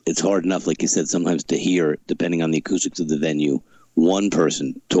it's hard enough, like you said, sometimes to hear, depending on the acoustics of the venue, one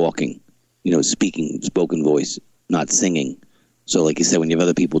person talking, speaking, spoken voice, not singing. So like you said, when you have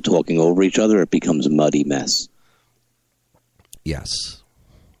other people talking over each other, it becomes a muddy mess. Yes.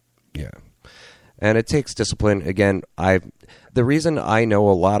 Yeah. And it takes discipline. Again, the reason I know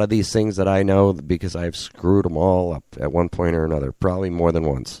a lot of these things that I know, because I've screwed them all up at one point or another, probably more than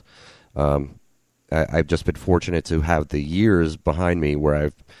once. I've just been fortunate to have the years behind me where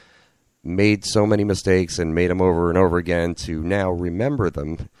I've made so many mistakes and made them over and over again to now remember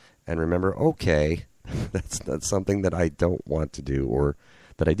them and remember, okay, that's something that I don't want to do, or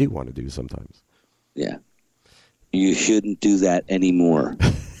that I do want to do sometimes. Yeah. You shouldn't do that anymore.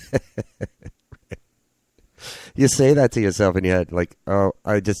 You say that to yourself in your head, like, oh,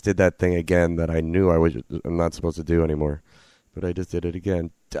 I just did that thing again that I knew I'm not supposed to do anymore, but I just did it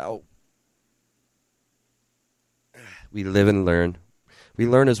again. Oh. We live and learn. We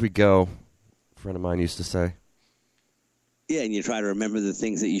learn as we go, a friend of mine used to say. Yeah, and you try to remember the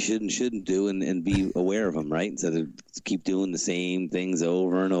things that you shouldn't do and be aware of them, right? Instead of keep doing the same things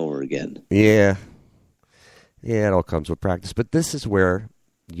over and over again. Yeah. Yeah, it all comes with practice. But this is where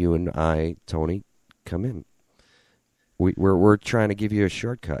you and I, Tony, come in. We're trying to give you a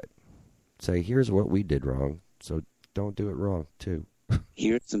shortcut. Say, here's what we did wrong, so don't do it wrong, too.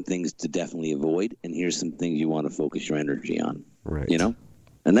 Here's some things to definitely avoid, and here's some things you want to focus your energy on. Right.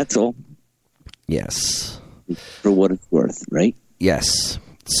 And that's all. Yes. For what it's worth, right? Yes.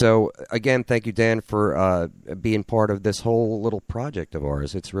 So, again, thank you, Dan, for being part of this whole little project of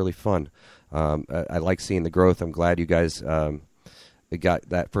ours. It's really fun. I like seeing the growth. I'm glad you guys got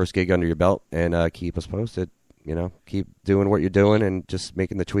that first gig under your belt, and keep us posted. Keep doing what you're doing and just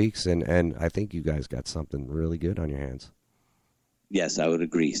making the tweaks, and I think you guys got something really good on your hands. Yes, I would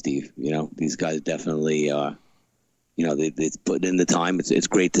agree, Steve. These guys definitely, they put in the time. It's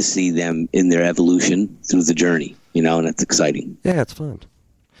great to see them in their evolution through the journey, and it's exciting. Yeah, it's fun.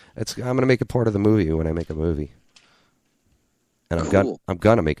 I'm going to make it part of the movie when I make a movie. And I'm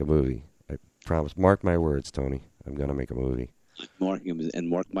going to make a movie. I promise. Mark my words, Tony. I'm going to make a movie. Mark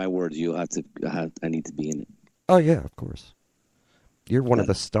my words, I need to be in it. Oh, yeah, of course. You're one of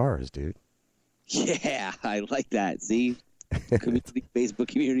the stars, dude. Yeah, I like that. See? Facebook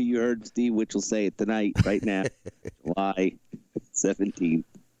community, you heard Steve Witch will say it tonight, right now, July 17th,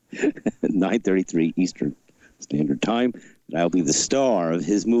 9:33 Eastern Standard Time, and I'll be the star of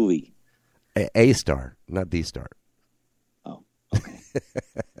his movie. A star, not the star. Oh, okay.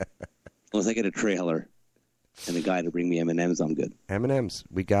 Unless I get a trailer and a guy to bring me M&Ms, I'm good. M&Ms,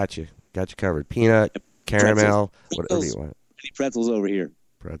 we got you. Got you covered. Peanut, caramel, whatever you want. Any pretzels over here.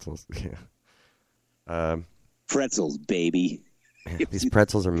 Pretzels, yeah. Pretzels, baby. Man, these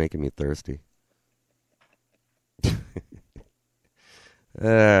pretzels are making me thirsty.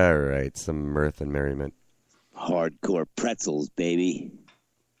 All right, some mirth and merriment. Hardcore pretzels, baby.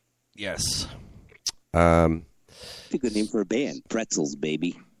 Yes. That's a good name for a band. Pretzels,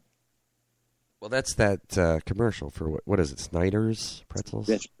 baby. Well, that's that commercial for what is it? Snyder's Pretzels?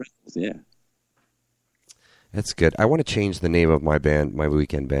 That's pretzels, yeah. That's good. I want to change the name of my band, my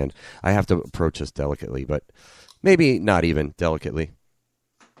weekend band. I have to approach this delicately, but maybe not even delicately.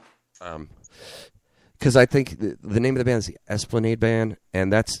 Because I think the name of the band is the Esplanade Band,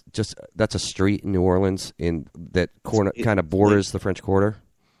 and that's a street in New Orleans that kind of borders the French Quarter.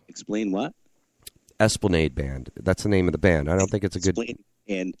 Explain what? Esplanade Band. That's the name of the band. I don't think it's a good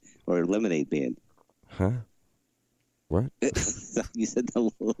band or Lemonade Band. Huh? What? You said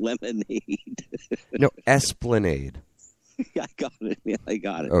the lemonade. No, Esplanade. I got it. Yeah, I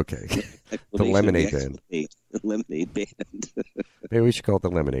got it. Okay. The Lemonade Band. The Lemonade Band. Maybe we should call it the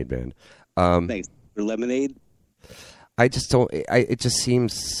Lemonade Band. Thanks. For Lemonade? I just don't. It just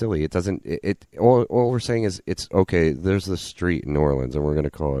seems silly. It doesn't. All we're saying is it's okay. There's the street in New Orleans, and we're going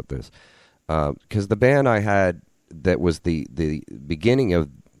to call it this. Because the band I had that was the beginning of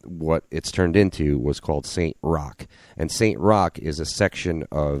what it's turned into was called Saint Roch, and Saint Roch is a section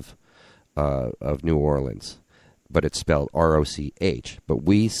of New Orleans, but it's spelled R-O-C-H. But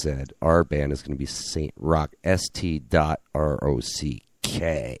we said our band is going to be Saint Roch, ST.ROCK.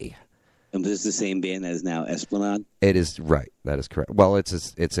 And this is the same band as now Esplanade? It is, right. That is correct. Well, it's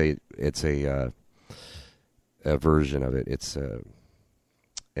a version of it. It's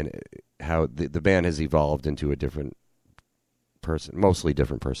how the band has evolved into a different person, mostly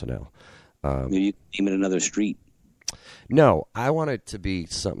different personnel. You name it another street. No, I want it to be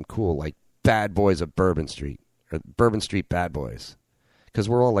something cool, like Bad Boys of Bourbon Street, or Bourbon Street Bad Boys, because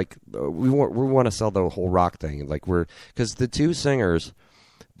we're all like we want to sell the whole rock thing, like because the two singers,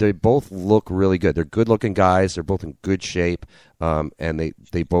 they both look really good. They're good-looking guys. They're both in good shape, and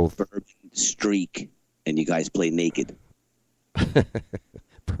they both Bourbon Streak, and you guys play naked.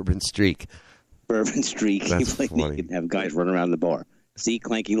 Bourbon Streak. Bourbon Streak. That's you play funny. naked and have guys run around the bar. See,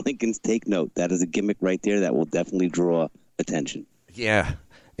 Clanky Lincolns, take note. That is a gimmick right there that will definitely draw attention. Yeah.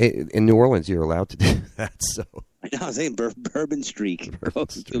 In New Orleans, you're allowed to do that. So I know, I'm saying Bourbon Streak.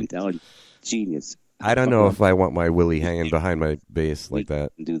 I'm telling you, genius. I don't know if I want my Willie hanging behind my bass like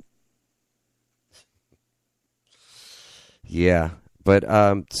that. Yeah. But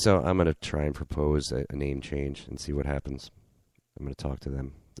so I'm going to try and propose a name change and see what happens. I'm going to talk to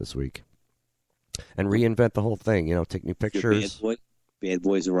them this week and reinvent the whole thing. Take new pictures. Bad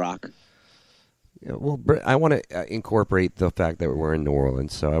Boys of Rock. Yeah, well, I want to incorporate the fact that we're in New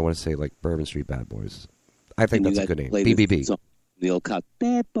Orleans, so I want to say like Bourbon Street Bad Boys. I think that's a good name. BBB. The old cut.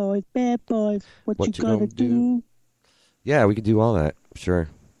 Bad boys, what you gonna do? Yeah, we could do all that. Sure.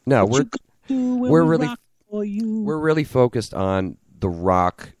 No, we're really focused on the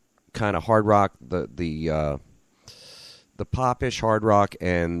rock, kind of hard rock, the pop-ish hard rock,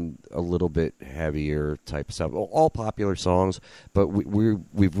 and a little bit heavier type of stuff. All popular songs, but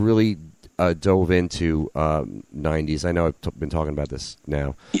we've really dove into 90s. I know I've been talking about this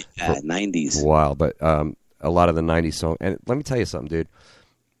now. Yeah, 90s. For a while, but a lot of the 90s songs. And let me tell you something, dude.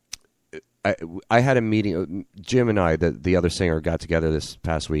 I had a meeting. Jim and I, the other singer, got together this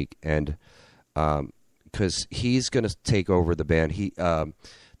past week, and because he's going to take over the band. The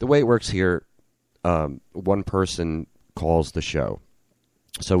way it works here, one person calls the show.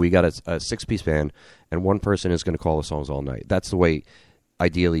 So we got a 6-piece band, and one person is going to call the songs all night. That's the way,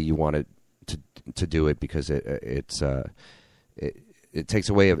 ideally, you want it to do it, because it takes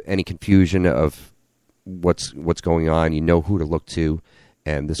away of any confusion of what's going on. You know who to look to,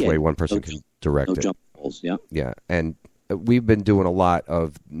 and this way one person can direct it. Jump balls, yeah. Yeah, and we've been doing a lot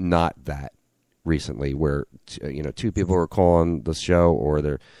of not that recently, where 2 people are calling the show,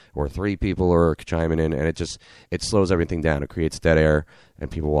 or 3 people are chiming in, and it slows everything down. It creates dead air,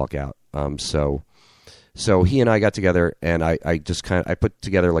 and people walk out. So he and I got together, and I just I put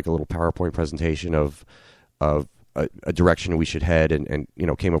together like a little PowerPoint presentation of a direction we should head, and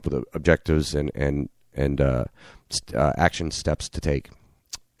came up with objectives and action steps to take,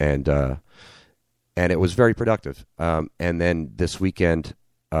 and it was very productive. And then this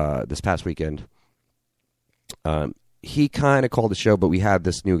past weekend, he kind of called the show, but we had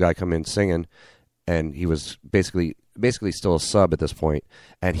this new guy come in singing, and he was basically still a sub at this point,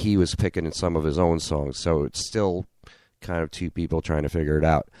 and he was picking in some of his own songs, so it's still kind of 2 people trying to figure it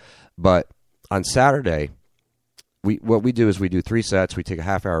out. But on Saturday, what we do is we do 3 sets, we take a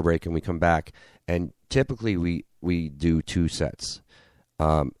half-hour break, and we come back, and typically we do 2 sets,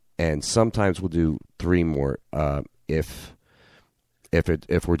 and sometimes we'll do 3 more if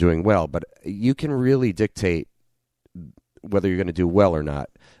we're doing well. But you can really dictate whether you're going to do well or not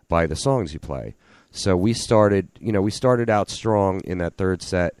by the songs you play. So we started out strong in that 3rd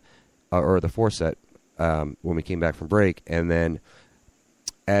set, or the 4th set, when we came back from break, and then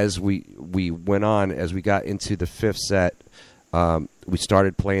as we went on, as we got into the 5th set, we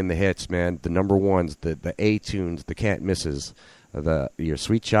started playing the hits, man, the number ones, the A tunes, the can't misses, Your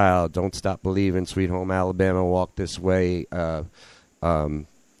Sweet Child, Don't Stop Believing, Sweet Home Alabama, Walk This Way,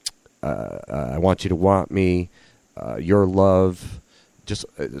 I Want You to Want Me, Your Love, just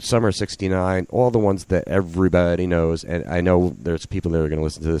Summer '69, all the ones that everybody knows. And I know there's people that are going to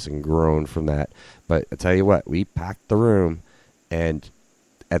listen to this and groan from that. But I tell you what, we packed the room, and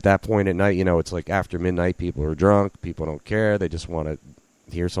at that point at night, it's like after midnight, people are drunk, people don't care, they just want to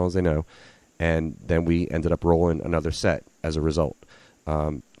hear songs they know. And then we ended up rolling another set as a result.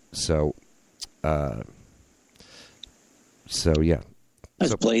 So yeah.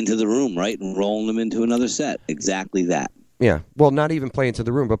 That's playing to the room, right? And rolling them into another set. Exactly that. Yeah. Well, not even playing to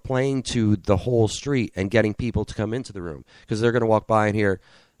the room, but playing to the whole street and getting people to come into the room. Because they're going to walk by and hear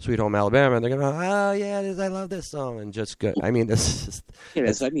Sweet Home Alabama, and they're going to go, oh, yeah, I love this song, and just go. I mean, this is...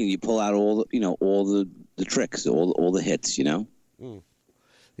 Yeah, you pull out all the tricks, all the hits, Mm.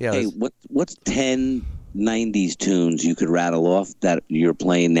 Yeah. Hey, what's 10 90s tunes you could rattle off that you're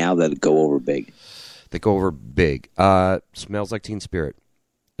playing now that go over big? They go over big. Smells Like Teen Spirit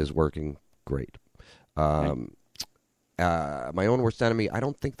is working great. My Own Worst Enemy, I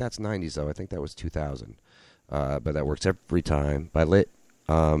don't think that's 90s, though. I think that was 2000. But that works every time. By Lit.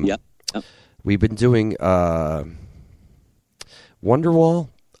 Yep. We've been doing Wonderwall.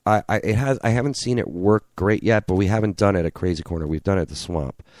 I haven't seen it work great yet, but we haven't done it at Crazy Corner. We've done it at the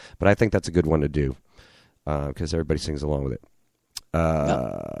Swamp. But I think that's a good one to do because everybody sings along with it.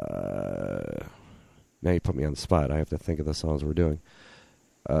 Now you put me on the spot. I have to think of the songs we're doing.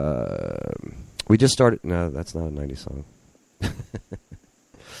 We just started... No, that's not a 90s song.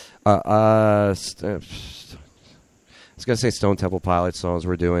 I was going to say Stone Temple Pilots songs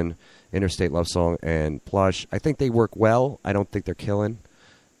we're doing. Interstate Love Song and Plush. I think they work well. I don't think they're killing.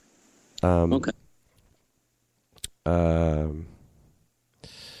 Okay. What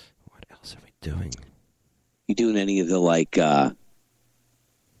else are we doing? You doing any of the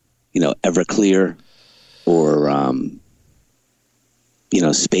Everclear or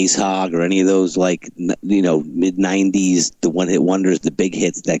Space Hog or any of those mid '90s, the one-hit wonders, the big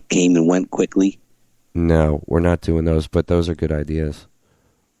hits that came and went quickly? No, we're not doing those, but those are good ideas.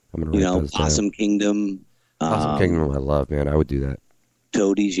 I'm gonna write those down. Possum Kingdom. Possum Kingdom, I love, man. I would do that.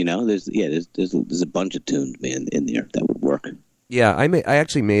 Toadies, there's a bunch of tunes, man, in there that would work. Yeah, I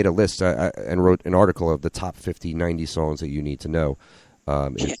actually made a list and wrote an article of the top 50 90 songs that you need to know.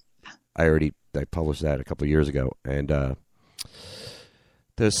 I published that a couple of years ago, and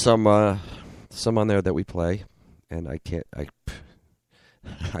there's some on there that we play, and I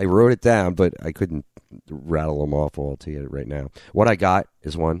wrote it down, but I couldn't rattle them off all to you right now. What I Got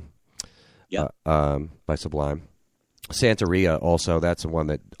is one. Yeah. By Sublime. Santeria also, that's the one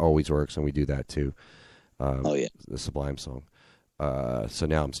that always works, and we do that too. The Sublime song. So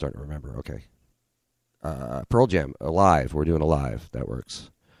now I'm starting to remember. Okay. Pearl Jam, Alive. We're doing Alive. That works.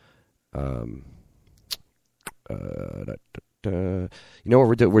 You know what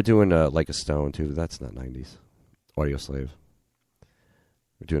we're doing? We're doing Like a Stone too. That's not 90s. Audio Slave.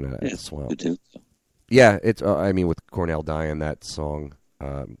 We're doing a Swamp. Yeah, it's. With Cornell dying, that song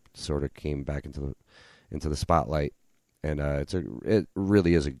sort of came back into the spotlight, and it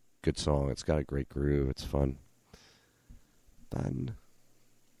really is a good song. It's got a great groove. It's fun.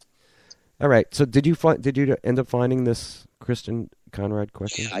 All right. So did you end up finding this Kristen Conrad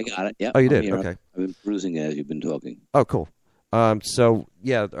question? Yeah, I got it. Yeah. Oh, you did. Okay. I've been perusing it as you've been talking. Oh, cool. So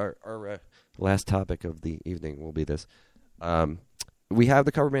yeah, our last topic of the evening will be this. We have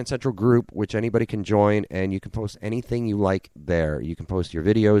the Cover Band Central group, which anybody can join, and you can post anything you like there. You can post your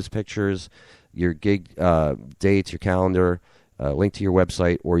videos, pictures, your gig dates, your calendar, link to your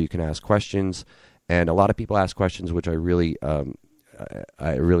website, or you can ask questions. And a lot of people ask questions, which I really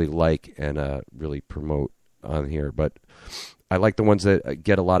like and really promote on here. But I like the ones that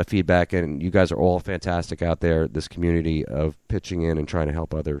get a lot of feedback, and you guys are all fantastic out there, this community of pitching in and trying to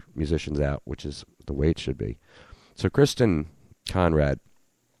help other musicians out, which is the way it should be. So Kristen Conrad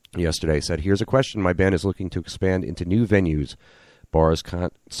yesterday said, here's a question. My band is looking to expand into new venues, bars,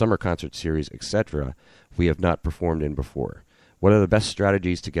 summer concert series, etc. we have not performed in before. What are the best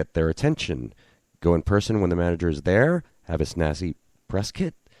strategies to get their attention? Go in person when the manager is there, have a snazzy press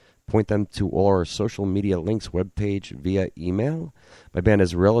kit, point them to all our social media links, webpage, via email. My band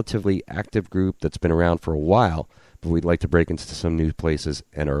is a relatively active group that's been around for a while, but we'd like to break into some new places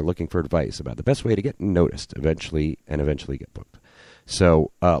and are looking for advice about the best way to get noticed eventually get booked.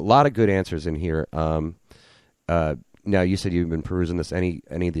 So a lot of good answers in here. Now, you said you've been perusing this. Any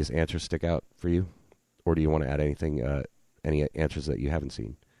of these answers stick out for you? Or do you want to add anything, any answers that you haven't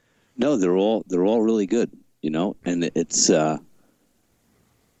seen? No, they're all really good, and it's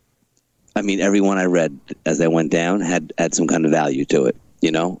everyone I read as I went down had some kind of value to it,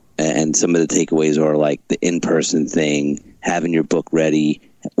 and some of the takeaways are like the in-person thing, having your book ready,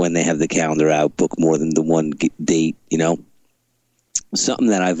 when they have the calendar out, book more than the one date, you know. Something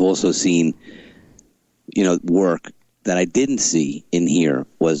that I've also seen, you know, work that I didn't see in here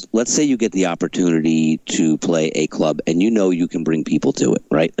was, let's say you get the opportunity to play a club and you know you can bring people to it,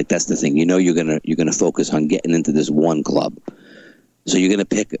 right? Like, that's the thing. You know you're gonna focus on getting into this one club. So you're gonna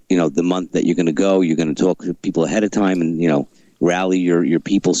pick, you know, the month that you're gonna go. You're gonna talk to people ahead of time and, you know, rally your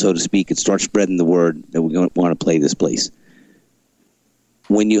people, so to speak, and start spreading the word that we want to play this place.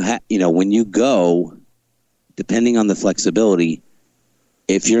 When you go, depending on the flexibility,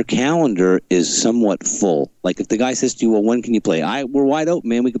 if your calendar is somewhat full, like if the guy says to you, well, when can you play? We're wide open,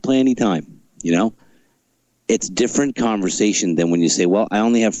 man. We can play anytime, you know? It's different conversation than when you say, well, I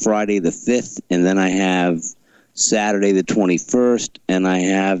only have Friday the 5th, and then I have Saturday the 21st, and I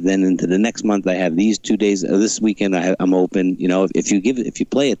have then into the next month, I have these 2 days. This weekend I'm open. You know, if you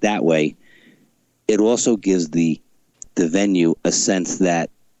play it that way, it also gives the venue a sense that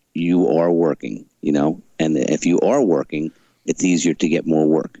you are working, you know? And if you are working, it's easier to get more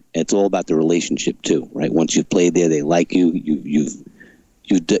work. It's all about the relationship too, right? Once you've played there, they like you.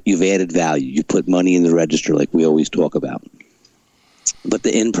 You've added value. You put money in the register, like we always talk about. But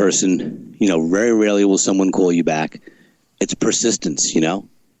the in-person, you know, very rarely will someone call you back. It's persistence, you know.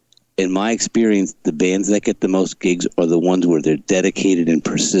 In my experience, the bands that get the most gigs are the ones where they're dedicated and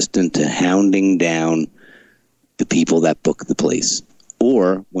persistent to hounding down the people that book the place.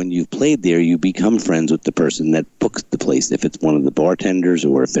 Or when you've played there, you become friends with the person that books the place, if it's one of the bartenders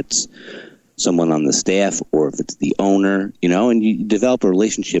or if it's someone on the staff or if it's the owner, you know, and you develop a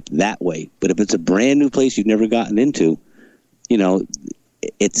relationship that way. But if it's a brand new place you've never gotten into, you know,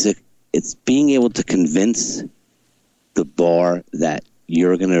 it's being able to convince the bar that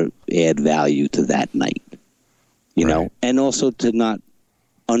you're going to add value to that night, you know, and also to not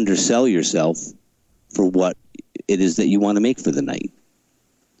undersell yourself for what it is that you want to make for the night.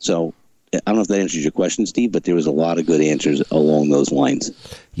 So I don't know if that answers your question, Steve, but there was a lot of good answers along those lines.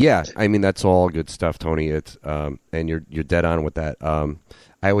 Yeah, I mean, that's all good stuff, Tony. It's and you're dead on with that.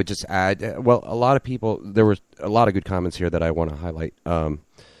 I would just add, well, a lot of people, there were a lot of good comments here that I want to highlight.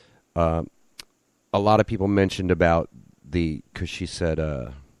 A lot of people mentioned about because she said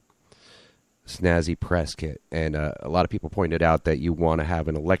snazzy press kit, and a lot of people pointed out that you want to have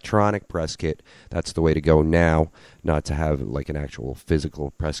an electronic press kit. That's the way to go now, not to have like an actual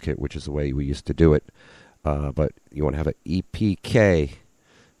physical press kit, which is the way we used to do it. But you want to have an EPK,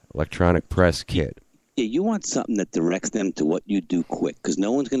 electronic press kit. Yeah, you want something that directs them to what you do quick, because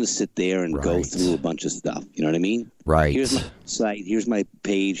no one's going to sit there and go through a bunch of stuff. You know what I mean? Right. Here's my site. Here's my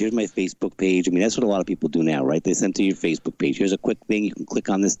page. Here's my Facebook page. I mean, that's what a lot of people do now, right? They send to your Facebook page. Here's a quick thing. You can click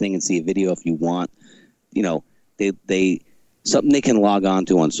on this thing and see a video if you want. You know, they something they can log on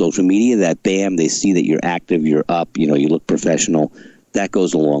to on social media that, bam, they see that you're active, you're up, you know, you look professional. That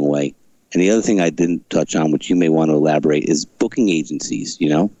goes a long way. And the other thing I didn't touch on, which you may want to elaborate, is booking agencies, you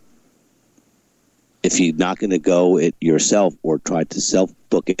know? If you're not going to go it yourself or try to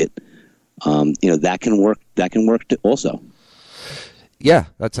self-book it, you know, that can work. That can work also. Yeah,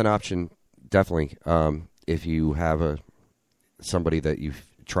 that's an option, definitely. If you have somebody that you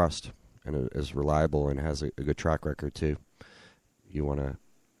trust and is reliable and has a good track record too, you want to,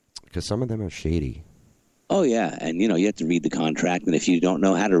 because some of them are shady. Oh, yeah. And, you know, you have to read the contract. And if you don't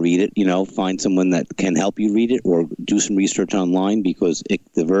know how to read it, you know, find someone that can help you read it or do some research online, because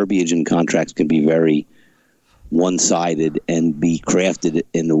the verbiage in contracts can be very one-sided and be crafted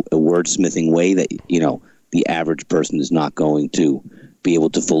in a wordsmithing way that, you know, the average person is not going to be able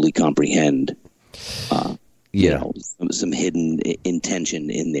to fully comprehend. You know, some hidden intention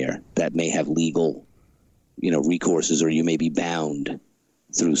in there that may have legal, you know, recourses, or you may be bound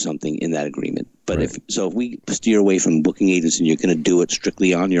through something in that agreement. But if we steer away from booking agents and you're going to do it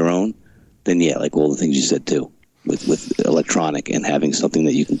strictly on your own, then yeah, like all the things you said too, with electronic and having something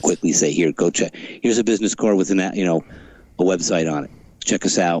that you can quickly say, here, go check. Here's a business card with a website on it. Check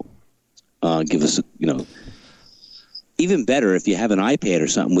us out. Give us, you know, even better if you have an iPad or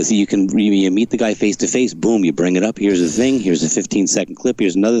something with you. You meet the guy face to face. Boom, you bring it up. Here's a thing. Here's a 15-second clip.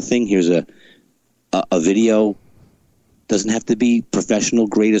 Here's another thing. Here's a video. Doesn't have to be professional,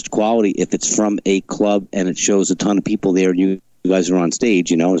 greatest quality if it's from a club and it shows a ton of people there and you guys are on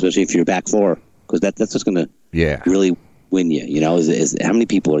stage, you know, especially if you're back four, because that's what's going to really win you, you know, is how many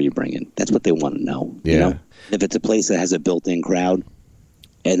people are you bringing? That's what they want to know, you know? If it's a place that has a built-in crowd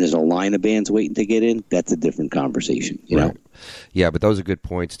and there's a line of bands waiting to get in, that's a different conversation, you know? Yeah, but those are good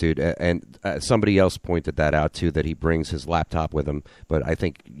points, dude. And somebody else pointed that out, too, that he brings his laptop with him. But I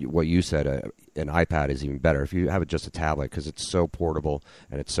think what you said, an iPad is even better if you have just a tablet, because it's so portable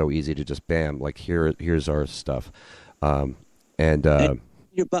and it's so easy to just, bam, like here's our stuff.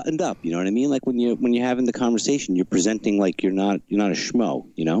 you're buttoned up. You know what I mean? Like when you're having the conversation, you're presenting like you're not a schmo.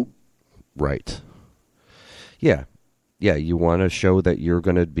 You know? Right. Yeah. Yeah. You want to show that you're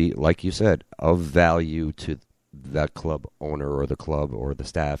going to be, like you said, of value to that club owner or the club or the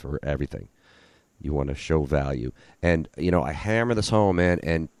staff or everything. You want to show value, and I hammer this home, man,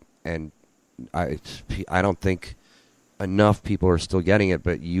 and I don't think enough people are still getting it.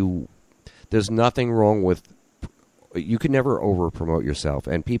 But there's nothing wrong with. You can never over promote yourself,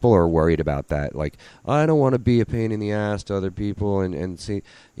 and people are worried about that. Like, I don't want to be a pain in the ass to other people, and see,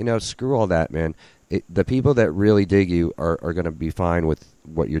 screw all that, man. The people that really dig you are going to be fine with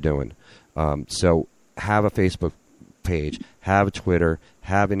what you're doing. So have a Facebook page, have a Twitter,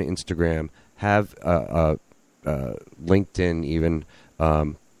 have an Instagram. Have LinkedIn even,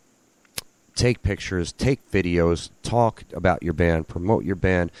 take pictures, take videos, talk about your band, promote your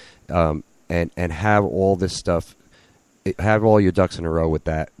band, and have all this stuff, have all your ducks in a row with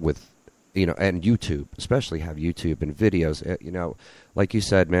that, and YouTube, especially have YouTube and videos. Like you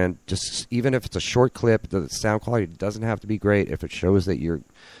said, man, just even if it's a short clip, the sound quality doesn't have to be great. If it shows that you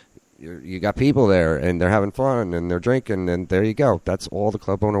got people there and they're having fun and they're drinking, and there you go. That's all the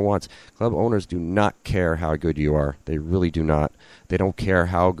club owner wants. Club owners do not care how good you are. They really do not. They don't care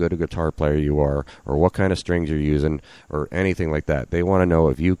how good a guitar player you are or what kind of strings you're using or anything like that. They want to know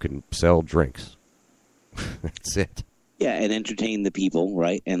if you can sell drinks. That's it. Yeah, and entertain the people,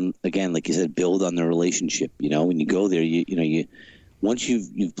 right? And again, like you said, build on the relationship. When you go there, you once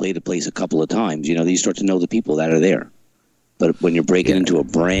you've played a place a couple of times, you start to know the people that are there. But when you're breaking into a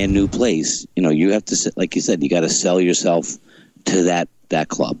brand new place, you have to, like you said, you got to sell yourself to that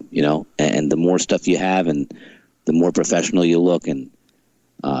club, and the more stuff you have and the more professional you look, and,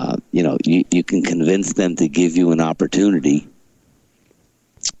 you can convince them to give you an opportunity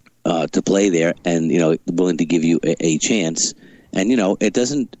to play there, and, willing to give you a chance. And, it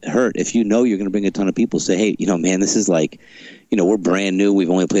doesn't hurt if you're going to bring a ton of people. Say, hey, man, this is like, we're brand new. We've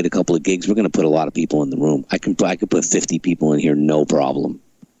only played a couple of gigs. We're going to put a lot of people in the room. I could put 50 people in here, no problem.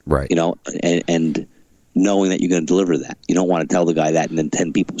 Right. And knowing that you're going to deliver that. You don't want to tell the guy that and then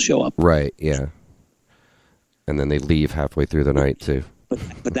 10 people show up. Right, yeah. And then they leave halfway through the night, too.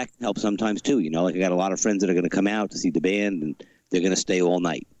 But that can help sometimes, too. Like I got a lot of friends that are going to come out to see the band, and they're going to stay all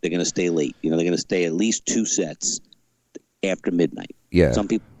night. They're going to stay late. They're going to stay at least 2 sets after midnight. Yeah. Some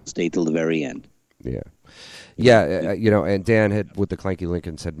people stay till the very end. Yeah. Yeah, and Dan had, with the Clanky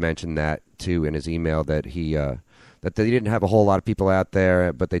Lincolns, had mentioned that, too, in his email, that he that they didn't have a whole lot of people out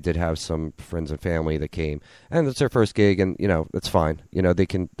there, but they did have some friends and family that came. And it's their first gig, and, that's fine.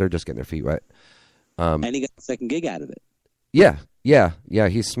 They're just getting their feet wet. And he got the second gig out of it. Yeah,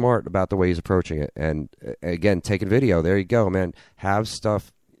 he's smart about the way he's approaching it. And, again, taking video, there you go, man. Have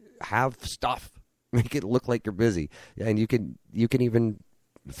stuff. Make it look like you're busy. And you can even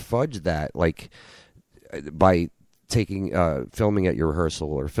fudge that, like, by taking filming at your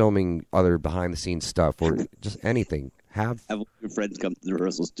rehearsal or filming other behind the scenes stuff or just anything. Have your friends come to the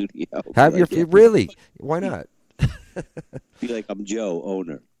rehearsal studio. Really? Why not? Be like, I'm Joe,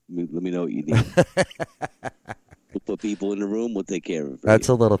 owner. Let me know what you need. We'll put people in the room. We'll take care of it. That's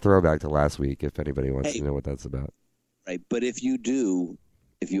a little throwback to last week. If anybody wants to know what that's about. Right, but if you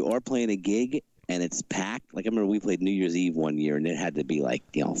are playing a gig and it's packed, like I remember we played New Year's Eve one year, and it had to be like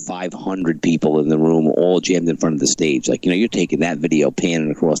 500 people in the room, all jammed in front of the stage. Like you're taking that video,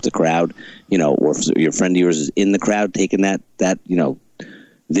 panning across the crowd, or if your friend of yours is in the crowd taking that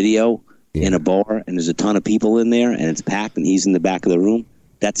video in a bar, and there's a ton of people in there, and it's packed, and he's in the back of the room.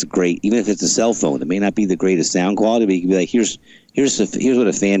 That's great. Even if it's a cell phone, it may not be the greatest sound quality, but you can be like, here's what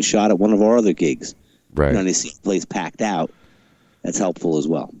a fan shot at one of our other gigs. Right. And they see the place packed out. That's helpful as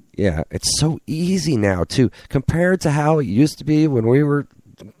well. Yeah, it's so easy now, too, compared to how it used to be when we were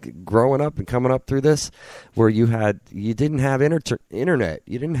growing up and coming up through this, where you didn't have internet,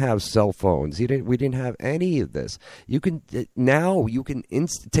 you didn't have cell phones, we didn't have any of this. Now you can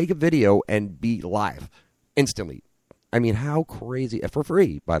take a video and be live instantly. I mean, how crazy, for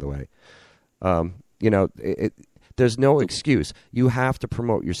free, by the way. There's no excuse. You have to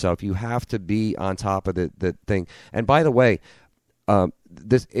promote yourself. You have to be on top of the thing. And by the way,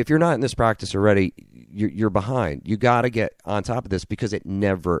 if you're not in this practice already, you're behind. You got to get on top of this because it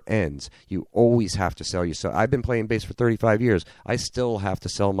never ends. You always have to sell yourself. I've been playing bass for 35 years. I still have to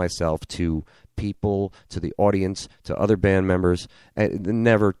sell myself to people, to the audience, to other band members, and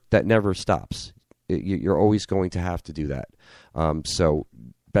that never stops. You're always going to have to do that. So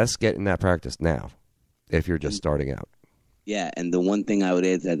best get in that practice now if you're just starting out. Yeah, and the one thing I would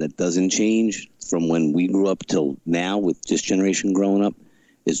add that doesn't change from when we grew up till now with this generation growing up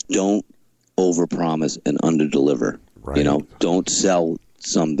is don't overpromise and underdeliver. Right. Don't sell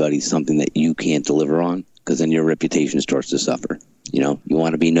somebody something that you can't deliver on, because then your reputation starts to suffer. You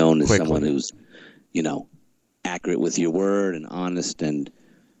want to be known as someone who's, accurate with your word and honest. And,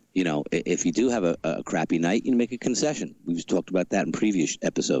 if you do have a crappy night, make a concession. We've talked about that in previous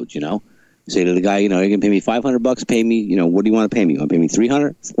episodes, Say to the guy, you're going to pay me $500, pay me, what do you want to pay me? You want to pay me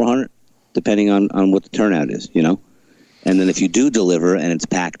 $300, $400, depending on what the turnout is, And then if you do deliver and it's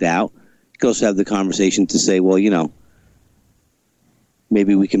packed out, you can also have the conversation to say, well,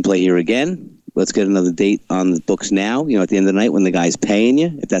 maybe we can play here again. Let's get another date on the books now, at the end of the night when the guy's paying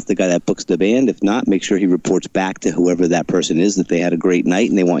you, if that's the guy that books the band. If not, make sure he reports back to whoever that person is that they had a great night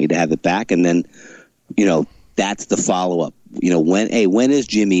and they want you to have it back. And then, that's the follow-up. When is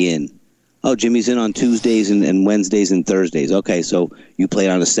Jimmy in? Oh, Jimmy's in on Tuesdays and Wednesdays and Thursdays. Okay, so you play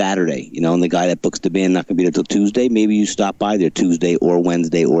on a Saturday, and the guy that books the band not going to be there till Tuesday. Maybe you stop by there Tuesday or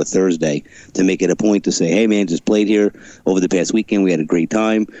Wednesday or Thursday to make it a point to say, hey, man, just played here over the past weekend. We had a great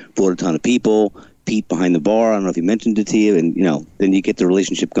time, brought a ton of people. Pete behind the bar, I don't know if he mentioned it to you, and, then you get the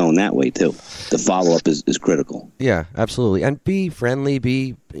relationship going that way, too. The follow-up is critical. Yeah, absolutely. And be friendly,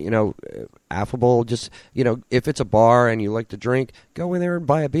 be, affable. Just, if it's a bar and you like to drink, go in there and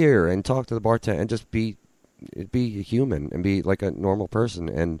buy a beer and talk to the bartender and just be human and be like a normal person.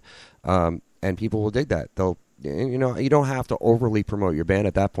 And people will dig that. They'll, you don't have to overly promote your band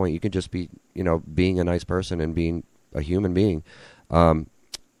at that point. You can just be, being a nice person and being a human being.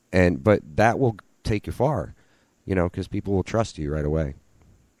 But that will take you far, because people will trust you right away.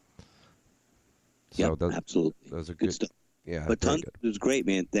 So absolutely. Those are good stuff. Yeah, but it was great,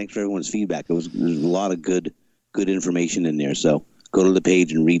 man. Thanks for everyone's feedback. There's a lot of good information in there. So go to the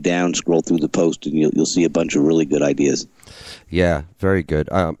page and read down, scroll through the post, and you'll see a bunch of really good ideas. Yeah, very good.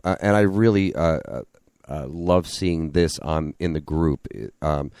 And I really love seeing this in the group.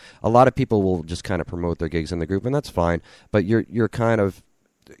 A lot of people will just kind of promote their gigs in the group, and that's fine. But you're kind of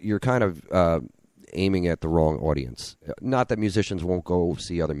aiming at the wrong audience. Not that musicians won't go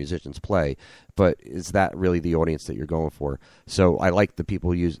see other musicians play, but is that really the audience that you're going for? So I like the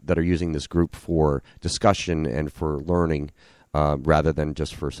people that are using this group for discussion and for learning, rather than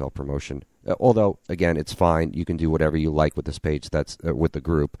just for self-promotion. Although, again, it's fine. You can do whatever you like with this page. That's with the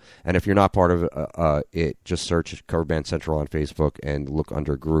group. And if you're not part of it, just search Cover Band Central on Facebook and look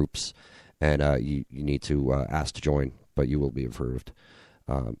under groups, and you need to ask to join, but you will be approved.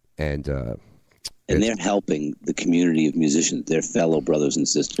 And they're helping the community of musicians, their fellow brothers and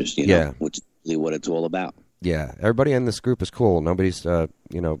sisters, which is really what it's all about. Yeah, everybody in this group is cool. Nobody's,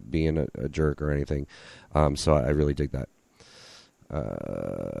 being a jerk or anything. So I really dig that.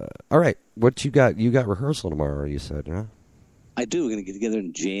 All right, what you got? You got rehearsal tomorrow, you said, huh? I do. We're going to get together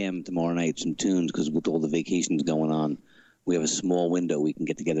and jam tomorrow night, some tunes, because with all the vacations going on, we have a small window we can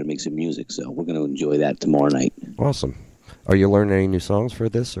get together and make some music. So we're going to enjoy that tomorrow night. Awesome. Are you learning any new songs for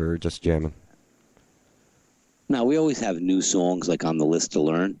this, or just jamming? No, we always have new songs like on the list to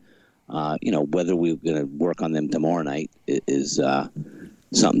learn. Whether we're going to work on them tomorrow night is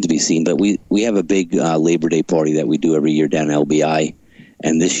something to be seen. But we have a big Labor Day party that we do every year down at LBI,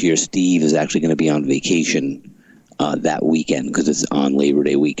 and this year Steve is actually going to be on vacation that weekend because it's on Labor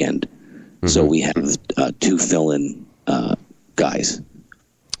Day weekend. Mm-hmm. So we have two fill-in guys.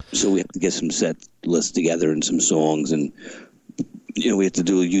 So we have to get some set lists together and some songs, and we have to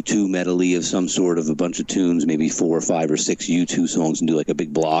do a U2 medley of some sort of a bunch of tunes, maybe 4 or 5 or 6 U2 songs, and do like a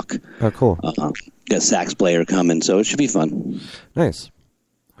big block. Oh, cool. Got a sax player coming, so it should be fun. Nice.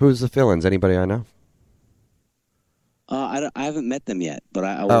 Who's the fill-ins? Anybody I know? I haven't met them yet, but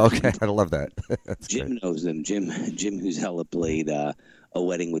I okay. I love that. Jim knows them. Jim who's hella played a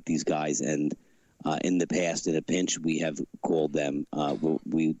wedding with these guys, and in the past, in a pinch, we have called them.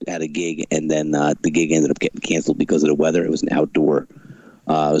 We had a gig, and then the gig ended up getting canceled because of the weather. It was an outdoor. It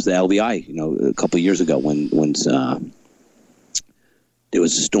was the LBI, a couple of years ago when there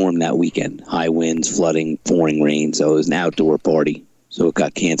was a storm that weekend, high winds, flooding, pouring rain. So it was an outdoor party. So it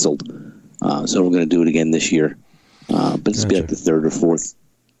got canceled. So we're going to do it again this year. But it's been like the 3rd or 4th,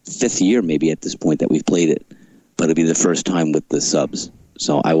 5th year maybe at this point that we've played it. But it'll be the first time with the subs.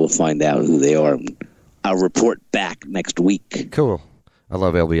 So I will find out who they are. I'll report back next week. Cool. I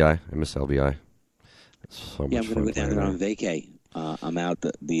love LBI. I miss LBI. It's so much I'm going to go down there on there. vacay. I'm out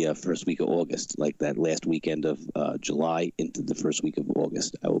the first week of August, like that last weekend of July into the first week of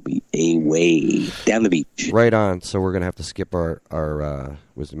August. I will be away down the beach. Right on. So we're going to have to skip our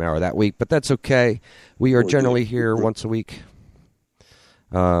Wizdumb Hour that week, but that's okay. We are generally here once a week.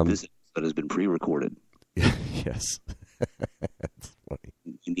 This episode has been pre-recorded. Yes. That's funny.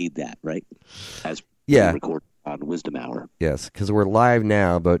 You need that, right? As yeah. Record Wizdumb Hour. Yes, because we're live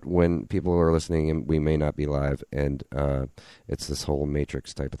now, but when people are listening, we may not be live, and it's this whole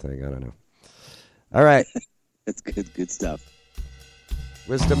Matrix type of thing. I don't know. All right. That's good stuff.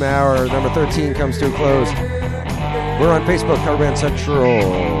 Wizdumb Hour number 13 comes to a close. We're on Facebook, Cover Band Central.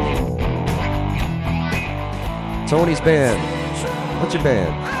 Tony's band. What's your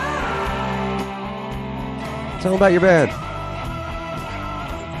band? Tell them about your band.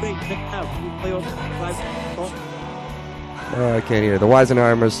 I can't hear. The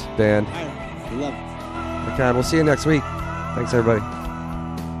Weisenheimers band. We love it. Okay, we'll see you next week. Thanks, everybody.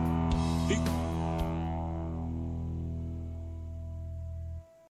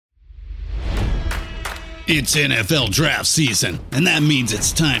 It's NFL draft season, and that means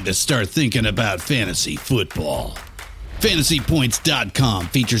it's time to start thinking about fantasy football. FantasyPoints.com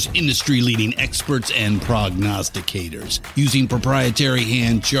features industry-leading experts and prognosticators using proprietary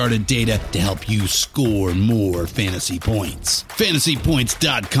hand-charted data to help you score more fantasy points.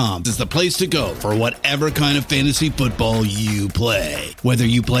 FantasyPoints.com is the place to go for whatever kind of fantasy football you play. Whether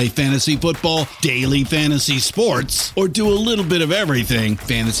you play fantasy football, daily fantasy sports, or do a little bit of everything,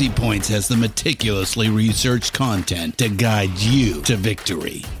 Fantasy Points has the meticulously researched content to guide you to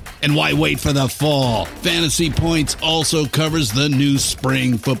victory. And why wait for the fall? Fantasy Points also covers the new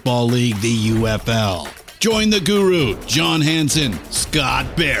spring football league, the UFL. Join the guru, John Hansen,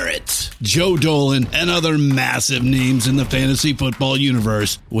 Scott Barrett, Joe Dolan, and other massive names in the fantasy football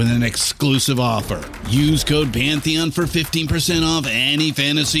universe with an exclusive offer. Use code Pantheon for 15% off any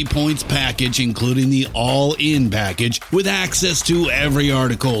Fantasy Points package, including the all-in package, with access to every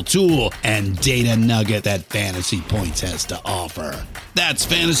article, tool, and data nugget that Fantasy Points has to offer. That's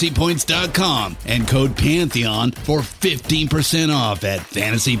FantasyPoints.com and code Pantheon for 15% off at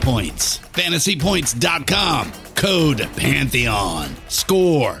Fantasy Points. FantasyPoints.com, code Pantheon.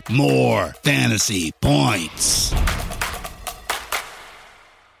 Score more fantasy points.